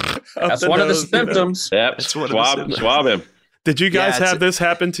 that's one of the symptoms. Yep. Swab him. Did you guys have this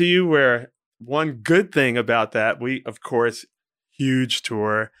happen to you where one good thing about that, we, of course, huge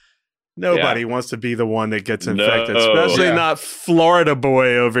tour. Nobody wants to be the one that gets infected, especially not Florida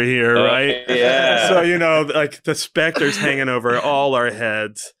boy over here, right? Yeah. So, like the specter's hanging over all our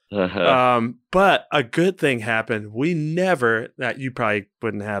heads. But a good thing happened. We never, you probably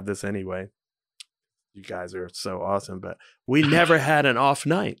wouldn't have this anyway. You guys are so awesome, but we never had an off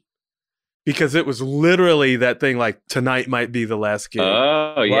night. Because it was literally that thing like tonight might be the last gig.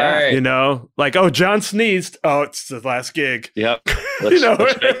 Oh, yeah. Right. Like, oh, John sneezed. Oh, it's the last gig. Yep.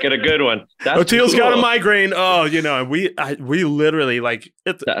 Let's make it a good one. Oteil's got a migraine. Oh, and we literally like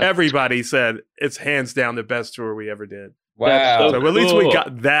everybody said it's hands down the best tour we ever did. Wow. So at least we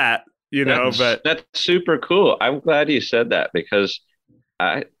got that, but that's super cool. I'm glad you said that because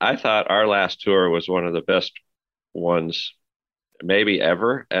I thought our last tour was one of the best ones maybe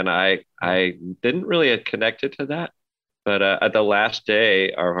ever, and I didn't really connect it to that, but at the last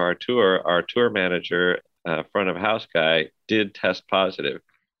day of our tour manager, front of house guy, did test positive,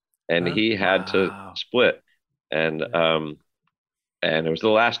 and he had to split, and it was the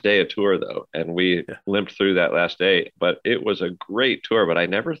last day of tour though, and we limped through that last day, but it was a great tour. But I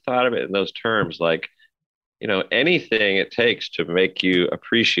never thought of it in those terms, like anything it takes to make you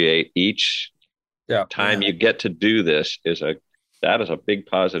appreciate each time you get to do this that is a big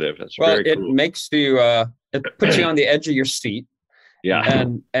positive. It's very cool. It makes you, it puts you on the edge of your seat. Yeah.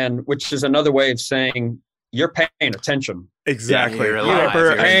 And which is another way of saying you're paying attention. Exactly.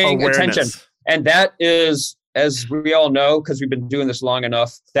 You're paying attention. And that is, as we all know, because we've been doing this long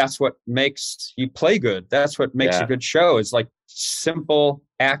enough, that's what makes you play good. That's what makes a good show, is like simple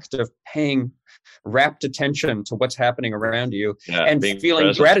act of paying rapt attention to what's happening around you and feeling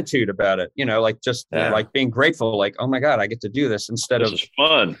present. Gratitude about it, like just like being grateful, like, oh my God, I get to do this instead this of is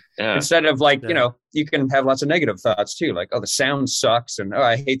fun. Yeah. Instead of like, you can have lots of negative thoughts too, like, oh, the sound sucks and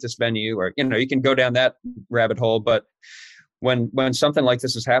I hate this venue, or, you can go down that rabbit hole. But when something like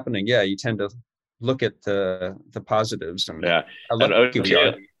this is happening, you tend to look at the positives. And I love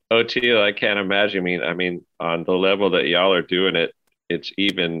Oteil, I can't imagine. I mean, on the level that y'all are doing it, it's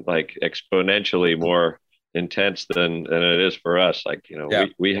even like exponentially more intense than it is for us. Like,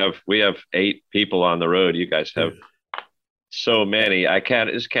 we have 8 people on the road. You guys have so many. I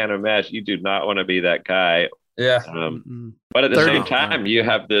just can't imagine. You do not want to be that guy. Yeah. But at the same time, you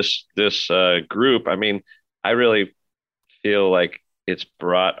have this group. I mean, I really feel like it's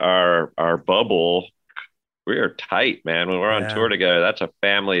brought our bubble. We are tight, man. When we're on tour together, that's a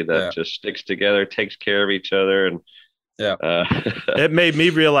family that just sticks together, takes care of each other, and Yeah. It made me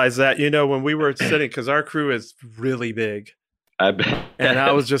realize that, when we were sitting, because our crew is really big. And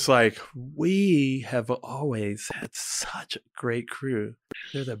I was just like, we have always had such a great crew.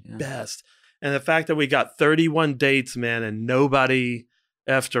 They're the best. And the fact that we got 31 dates, man, and nobody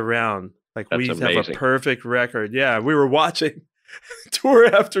effed around. Like, That's we amazing. have a perfect record. Yeah, we were watching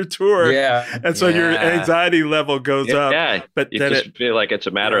tour after tour. Yeah. And so your anxiety level goes up. Yeah. But You then just feel like it's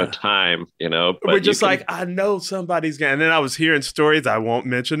a matter of time, But we're just like, I know somebody's going to. And then I was hearing stories, I won't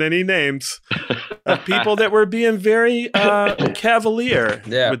mention any names, of people that were being very cavalier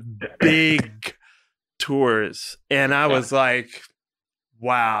with big tours. And I was like,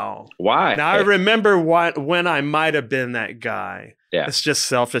 wow. Why? Now I remember when I might have been that guy. Yeah. It's just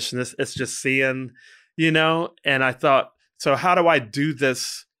selfishness. It's just seeing, and I thought, so how do I do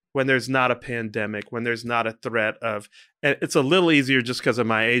this when there's not a pandemic, when there's not a threat of, and it's a little easier just because of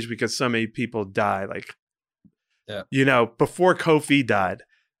my age, because so many people die. Like, before Kofi died,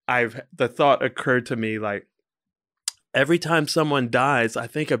 the thought occurred to me, like, every time someone dies, I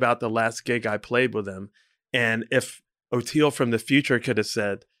think about the last gig I played with them. And if Oteil from the future could have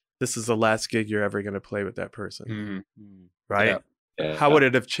said, this is the last gig you're ever going to play with that person. Right? Yeah. How would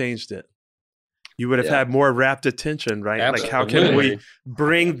it have changed it? You would have had more rapt attention, right? Absolutely. Like, how can we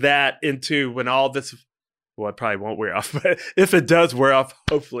bring that into when all this, well, it probably won't wear off, but if it does wear off,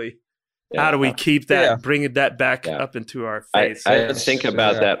 hopefully, how do we keep that, bringing that back up into our face? I think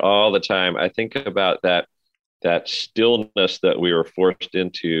about that all the time. I think about that stillness that we were forced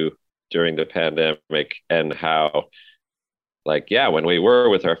into during the pandemic, and how, like, when we were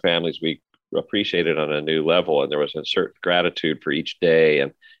with our families, we appreciated on a new level, and there was a certain gratitude for each day.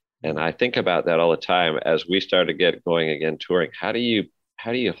 And I think about that all the time as we started going again touring. How do you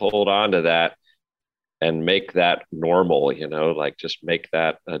hold on to that and make that normal? Like, just make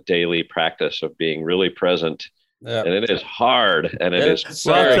that a daily practice of being really present. And it is hard, and it is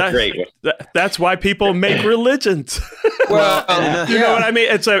very great. That's why people make religions. Well, you know what I mean?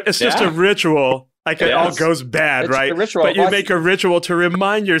 It's just a ritual. Like, it all goes bad, it's right? A ritual. But you make a ritual to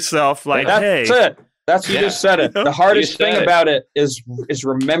remind yourself, like, hey. That's it. That's you just said it. The hardest thing about it is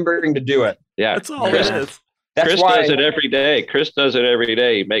remembering to do it. Yeah. That's all it is. Chris does it every day. Chris does it every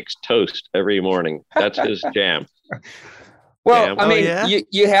day. He makes toast every morning. That's his jam. Well, I mean,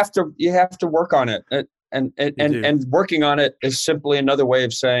 you have to work on it. And working on it is simply another way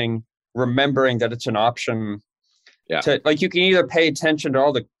of saying, remembering that it's an option. Yeah. Like, you can either pay attention to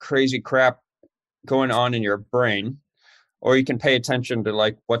all the crazy crap going on in your brain, or you can pay attention to,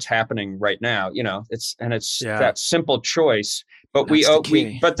 like, what's happening right now. It's that simple choice. But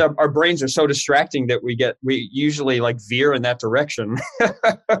our brains are so distracting that we usually, like, veer in that direction.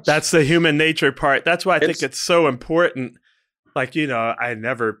 That's the human nature part. That's why I think it's so important. Like, I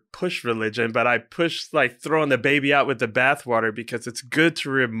never push religion, but I push, like, throwing the baby out with the bathwater, because it's good to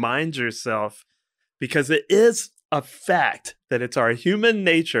remind yourself, because it is a fact that it's our human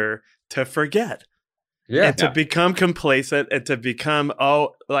nature to forget. Yeah. And to become complacent, and to become,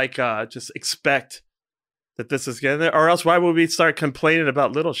 just expect that this is getting there. Or else why would we start complaining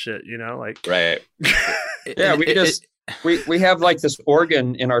about little shit, Like, right. We have, like, this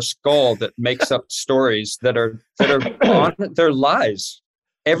organ in our skull that makes up stories that are they're lies.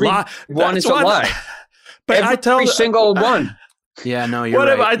 Every one is a lie. But every single one. Yeah, no, you're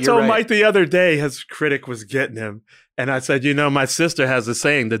right. I told Mike the other day, his critic was getting him, and I said, my sister has a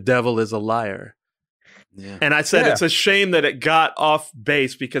saying, the devil is a liar. Yeah. And I said, it's a shame that it got off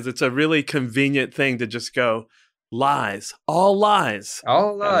base, because it's a really convenient thing to just go, lies, all lies.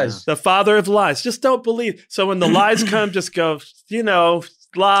 All lies. The father of lies. Just don't believe. So when the lies come, just go,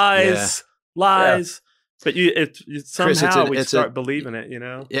 lies. Yeah. But somehow we start believing it,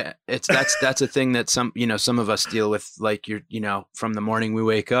 Yeah, that's a thing that some of us deal with, like, from the morning we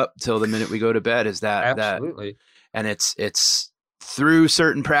wake up till the minute we go to bed, is that. Absolutely. And it's through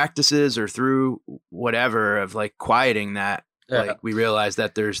certain practices or through whatever of, like, quieting that, like, we realize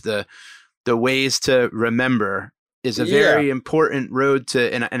that there's the ways to remember is a very important road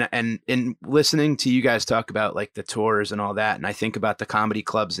to, and in listening to you guys talk about, like, the tours and all that, and I think about the comedy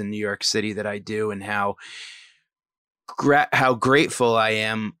clubs in New York City that I do, and how grateful I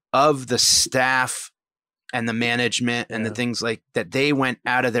am of the staff and the management and the things like that. They went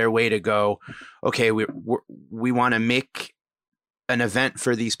out of their way to go, okay, we want to make an event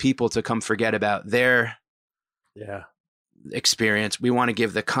for these people to come forget about their experience. We want to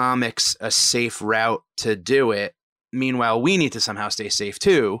give the comics a safe route to do it. Meanwhile, we need to somehow stay safe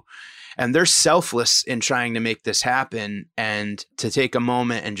too. And they're selfless in trying to make this happen, and to take a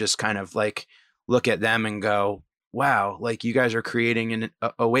moment and just kind of, like, look at them and go, wow, like, you guys are creating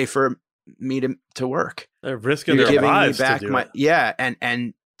a way for me to work. They're risking You're their giving lives me back to do it. Yeah,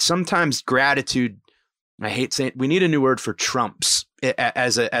 and sometimes gratitude. I hate saying we need a new word for trumps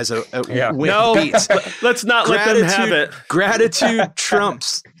as a No, beats. let's not let them have it. Gratitude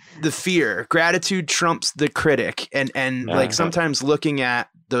trumps the fear. Gratitude trumps the critic. And like sometimes looking at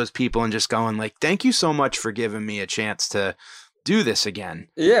those people and just going like, thank you so much for giving me a chance to do this again.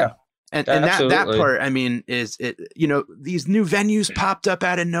 Yeah. And that part, I mean, is it, you know, these new venues popped up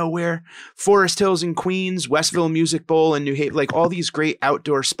out of nowhere. Forest Hills in Queens, Westville Music Bowl in New Haven, like all these great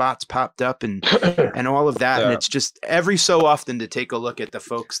outdoor spots popped up and all of that. And it's just every so often to take a look at the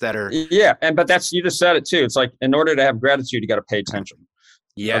folks that are. Yeah. But that's, you just said it too. It's like, in order to have gratitude, you got to pay attention.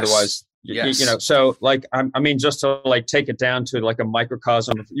 Yes. Otherwise, yes. You know, so like, I mean, just to like take it down to like a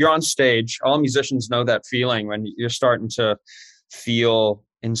microcosm, you're on stage. All musicians know that feeling when you're starting to feel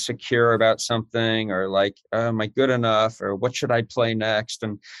insecure about something, or like, am I good enough, or what should I play next?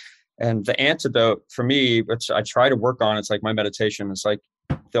 And the antidote for me, which I try to work on, it's like my meditation. It's like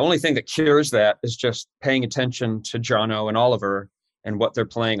the only thing that cures that is just paying attention to Jono and Oliver and what they're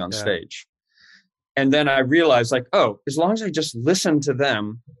playing on stage. And then I realized like, oh, as long as I just listen to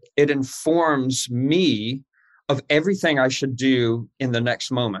them, it informs me of everything I should do in the next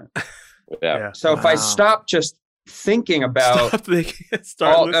moment. So if I stop just thinking about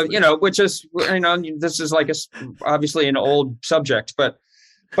you know, which is, you know, this is like obviously an old subject, but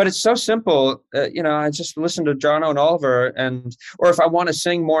it's so simple. You know, I just listen to Jono and Oliver, or if I want to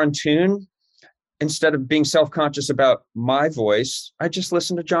sing more in tune, instead of being self-conscious about my voice, I just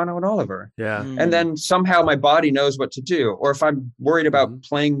listen to Jono and Oliver. Yeah. And then somehow my body knows what to do. Or if I'm worried about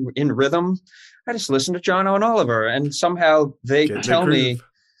playing in rhythm, I just listen to Jono and Oliver, and somehow they tell me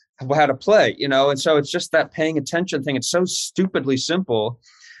how to play, you know. And so it's just that paying attention thing. It's so stupidly simple,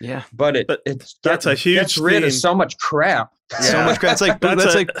 but that's a huge gets rid of so much crap. So much crap. It's like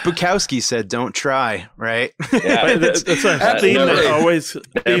that's like Bukowski said, "Don't try." Right? Yeah, it's a theme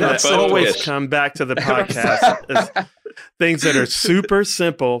that always come back to the podcast. Is things that are super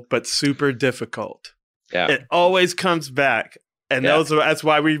simple but super difficult. Yeah, it always comes back, and that's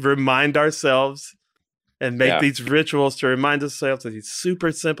why we remind ourselves and make these rituals to remind ourselves of these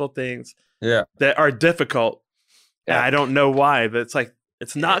super simple things that are difficult. And I don't know why, but it's like,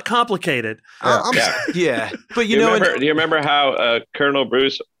 it's not complicated. But do you remember how Colonel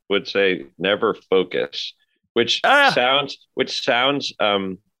Bruce would say, never focus, which sounds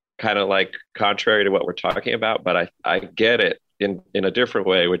kind of like contrary to what we're talking about, but I get it in a different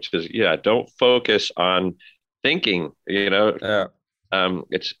way, which is, don't focus on thinking, you know.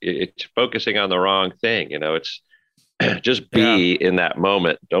 It's focusing on the wrong thing, you know. It's just be in that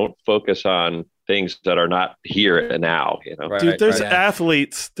moment. Don't focus on things that are not here and now, you know. Dude, there's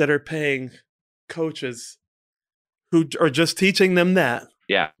athletes that are paying coaches who are just teaching them that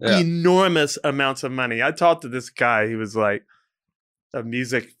enormous amounts of money. I talked to this guy. He was like a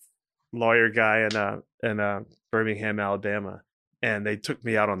music lawyer guy in Birmingham, Alabama. And they took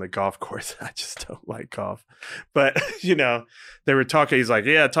me out on the golf course. I just don't like golf. But, you know, they were talking. He's like,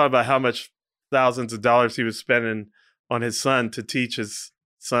 talking about how much thousands of dollars he was spending on his son to teach his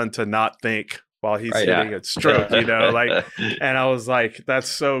son to not think while he's hitting a stroke, you know, like, and I was like, that's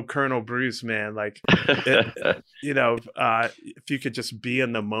so Colonel Bruce, man. Like, you know, if you could just be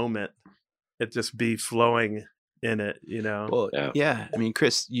in the moment, it just be flowing in it, you know. Well, I mean,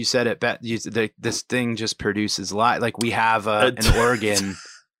 Chris, you said it. This thing just produces light. Like we have an organ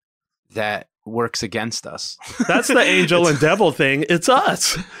that works against us. That's the angel and devil thing. It's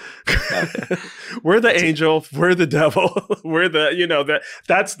us. We're the angel. We're the devil. We're the, you know,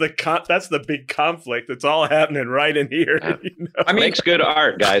 that's the big conflict. It's all happening right in here. You know? I mean, makes good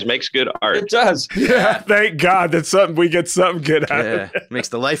art, guys. Makes good art. It does. Yeah. Thank God that we get something good out of it. Makes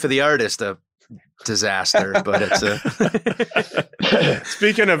the life of the artist a disaster, but it's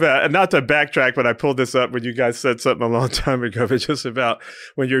Speaking of not to backtrack, but I pulled this up when you guys said something a long time ago, but just about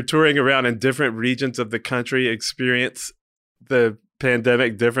when you're touring around in different regions of the country, experience the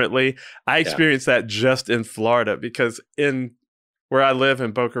pandemic differently. I experienced that just in Florida, because in where I live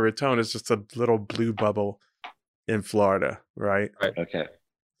in Boca Raton is just a little blue bubble in Florida, right? Okay.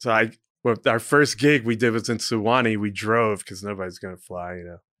 So our first gig we did was in Suwannee. We drove because nobody's going to fly, you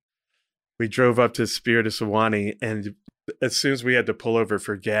know. We drove up to Spirit of Suwannee, and as soon as we had to pull over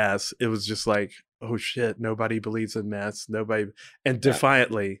for gas, it was just like, oh shit, nobody believes in masks. Nobody. And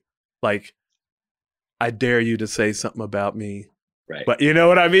defiantly, like, I dare you to say something about me. Right. But you know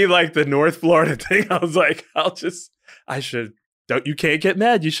what I mean? Like the North Florida thing, I was like, I should you can't get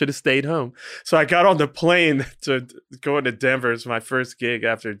mad. You should have stayed home. So I got on the plane to go into Denver. It's my first gig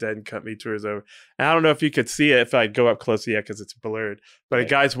after Dead and Company tour is over. And I don't know if you could see it if I'd go up close yet because it's blurred. But a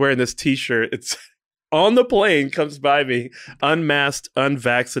guy's wearing this T-shirt. It's on the plane, comes by me, unmasked,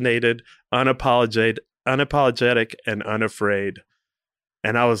 unvaccinated, unapologetic, and unafraid.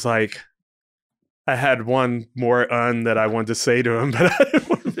 And I was like, I had one more that I wanted to say to him, but I didn't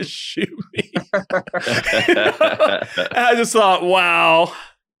want him to shoot me. I just thought, wow.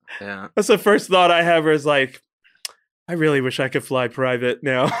 Yeah. That's the first thought I have is like, I really wish I could fly private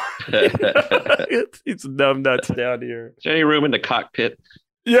now. It's numb nuts down here. Is there any room in the cockpit?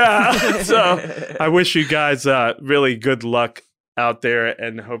 Yeah. So I wish you guys really good luck out there,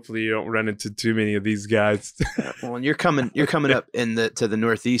 and hopefully you don't run into too many of these guys. Well, and you're coming up to the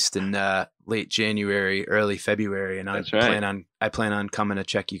Northeast in late January, early February, and I plan on coming to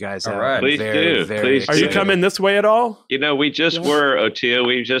check you guys out. Right. Please do. Please Are you coming this way at all? We just were, Oteil.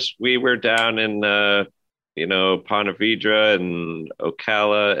 We were down in Ponte Vedra and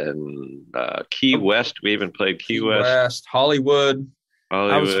Ocala and Key West. We even played Key West. Hollywood.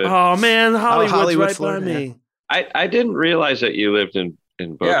 Hollywood's right by me. I didn't realize that you lived in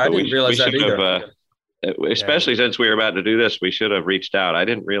Boca. Yeah, I didn't realize that either. Especially since we were about to do this, we should have reached out. I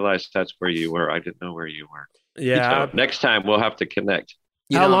didn't realize that's where you were. I didn't know where you were. Yeah. So next time we'll have to connect.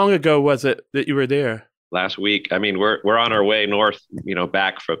 How long ago was it that you were there? Last week. I mean, we're on our way north,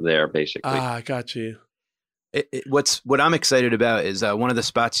 back from there, basically. I got you. What I'm excited about is one of the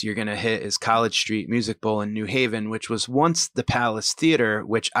spots you're going to hit is College Street Music Bowl in New Haven, which was once the Palace Theater,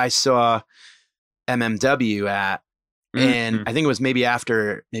 which I saw MMW at. And I think it was maybe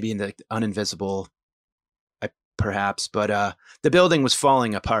in the Uninvisible, perhaps, but the building was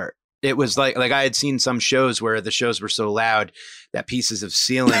falling apart. It was like I had seen some shows where the shows were so loud that pieces of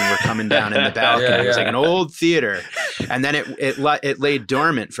ceiling were coming down in the balcony. It was like an old theater, and then it lay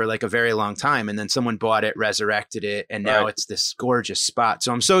dormant for like a very long time, and then someone bought it, resurrected it, and now it's this gorgeous spot.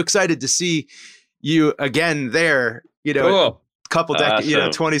 So I'm so excited to see you again there. Cool. Couple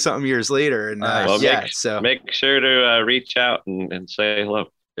decades, 20-something years later, and make sure to reach out and say hello.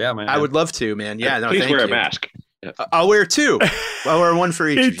 Yeah, man. I would love to, man. Yeah, no, please thank wear you. a mask. I'll wear two. I'll wear one for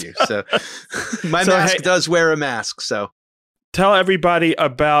each of you. So my mask does wear a mask. So tell everybody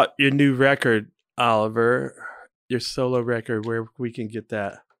about your new record, Oliver. Your solo record, where we can get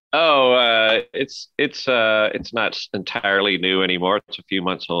that. Oh, it's not entirely new anymore. It's a few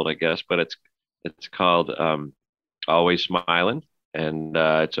months old, I guess, but it's called Always Smiling, and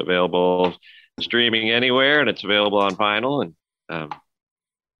it's available streaming anywhere, and it's available on vinyl, and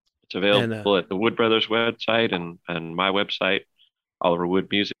it's available at the Wood Brothers website and my website,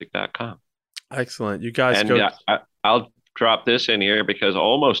 oliverwoodmusic.com. Excellent. You guys I'll drop this in here because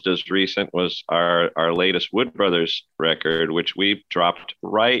almost as recent was our latest Wood Brothers record, which we dropped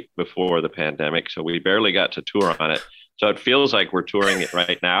right before the pandemic, so we barely got to tour on it. So it feels like we're touring it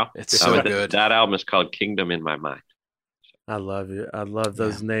right now. It's so good. That album is called Kingdom in My Mind. I love it. I love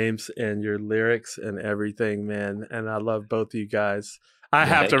those names and your lyrics and everything, man. And I love both of you guys. I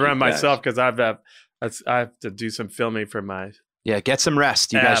have to run myself because I have to do some filming for my get some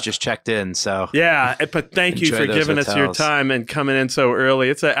rest. You guys just checked in, so but thank you for giving us your time and coming in so early.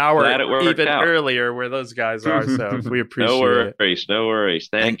 It's an hour even earlier where those guys are, so we appreciate it. No worries.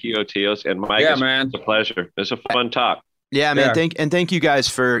 Thank you, Oteil and Mike. Yeah, man, it's a pleasure. It's a fun talk. Yeah, man. Thank you guys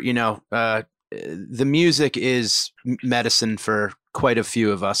for the music is medicine for quite a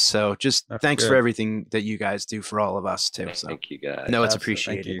few of us. So just thanks for everything that you guys do for all of us too. So thank you guys. No, it's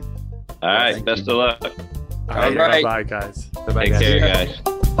appreciated. All right. Best of luck. All right. Bye-bye, guys. Bye-bye, Take care, guys.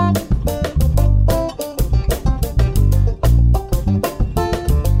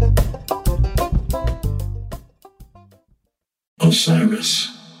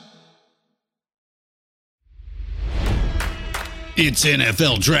 Osiris. It's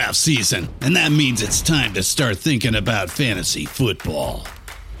NFL draft season, and that means it's time to start thinking about fantasy football.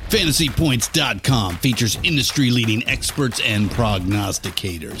 FantasyPoints.com features industry-leading experts and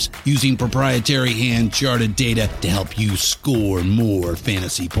prognosticators using proprietary hand-charted data to help you score more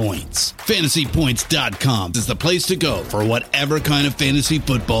fantasy points. FantasyPoints.com is the place to go for whatever kind of fantasy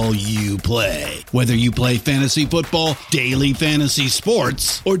football you play. Whether you play fantasy football, daily fantasy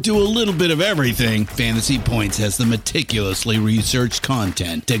sports, or do a little bit of everything, Fantasy Points has the meticulously researched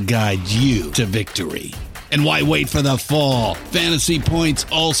content to guide you to victory. And why wait for the fall? Fantasy Points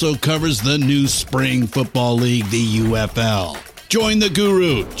also covers the new spring football league, the UFL. Join the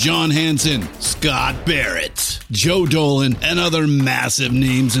guru, John Hansen, Scott Barrett, Joe Dolan, and other massive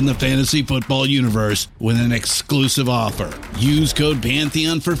names in the fantasy football universe with an exclusive offer. Use code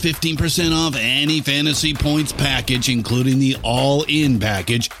Pantheon for 15% off any Fantasy Points package, including the all-in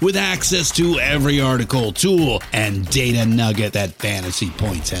package with access to every article, tool, and data nugget that Fantasy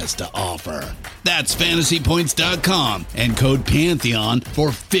Points has to offer. That's fantasypoints.com and code Pantheon for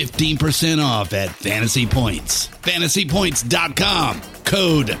 15% off at Fantasy Points. Fantasypoints.com,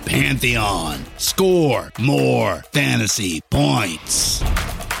 code Pantheon. Score more fantasy points.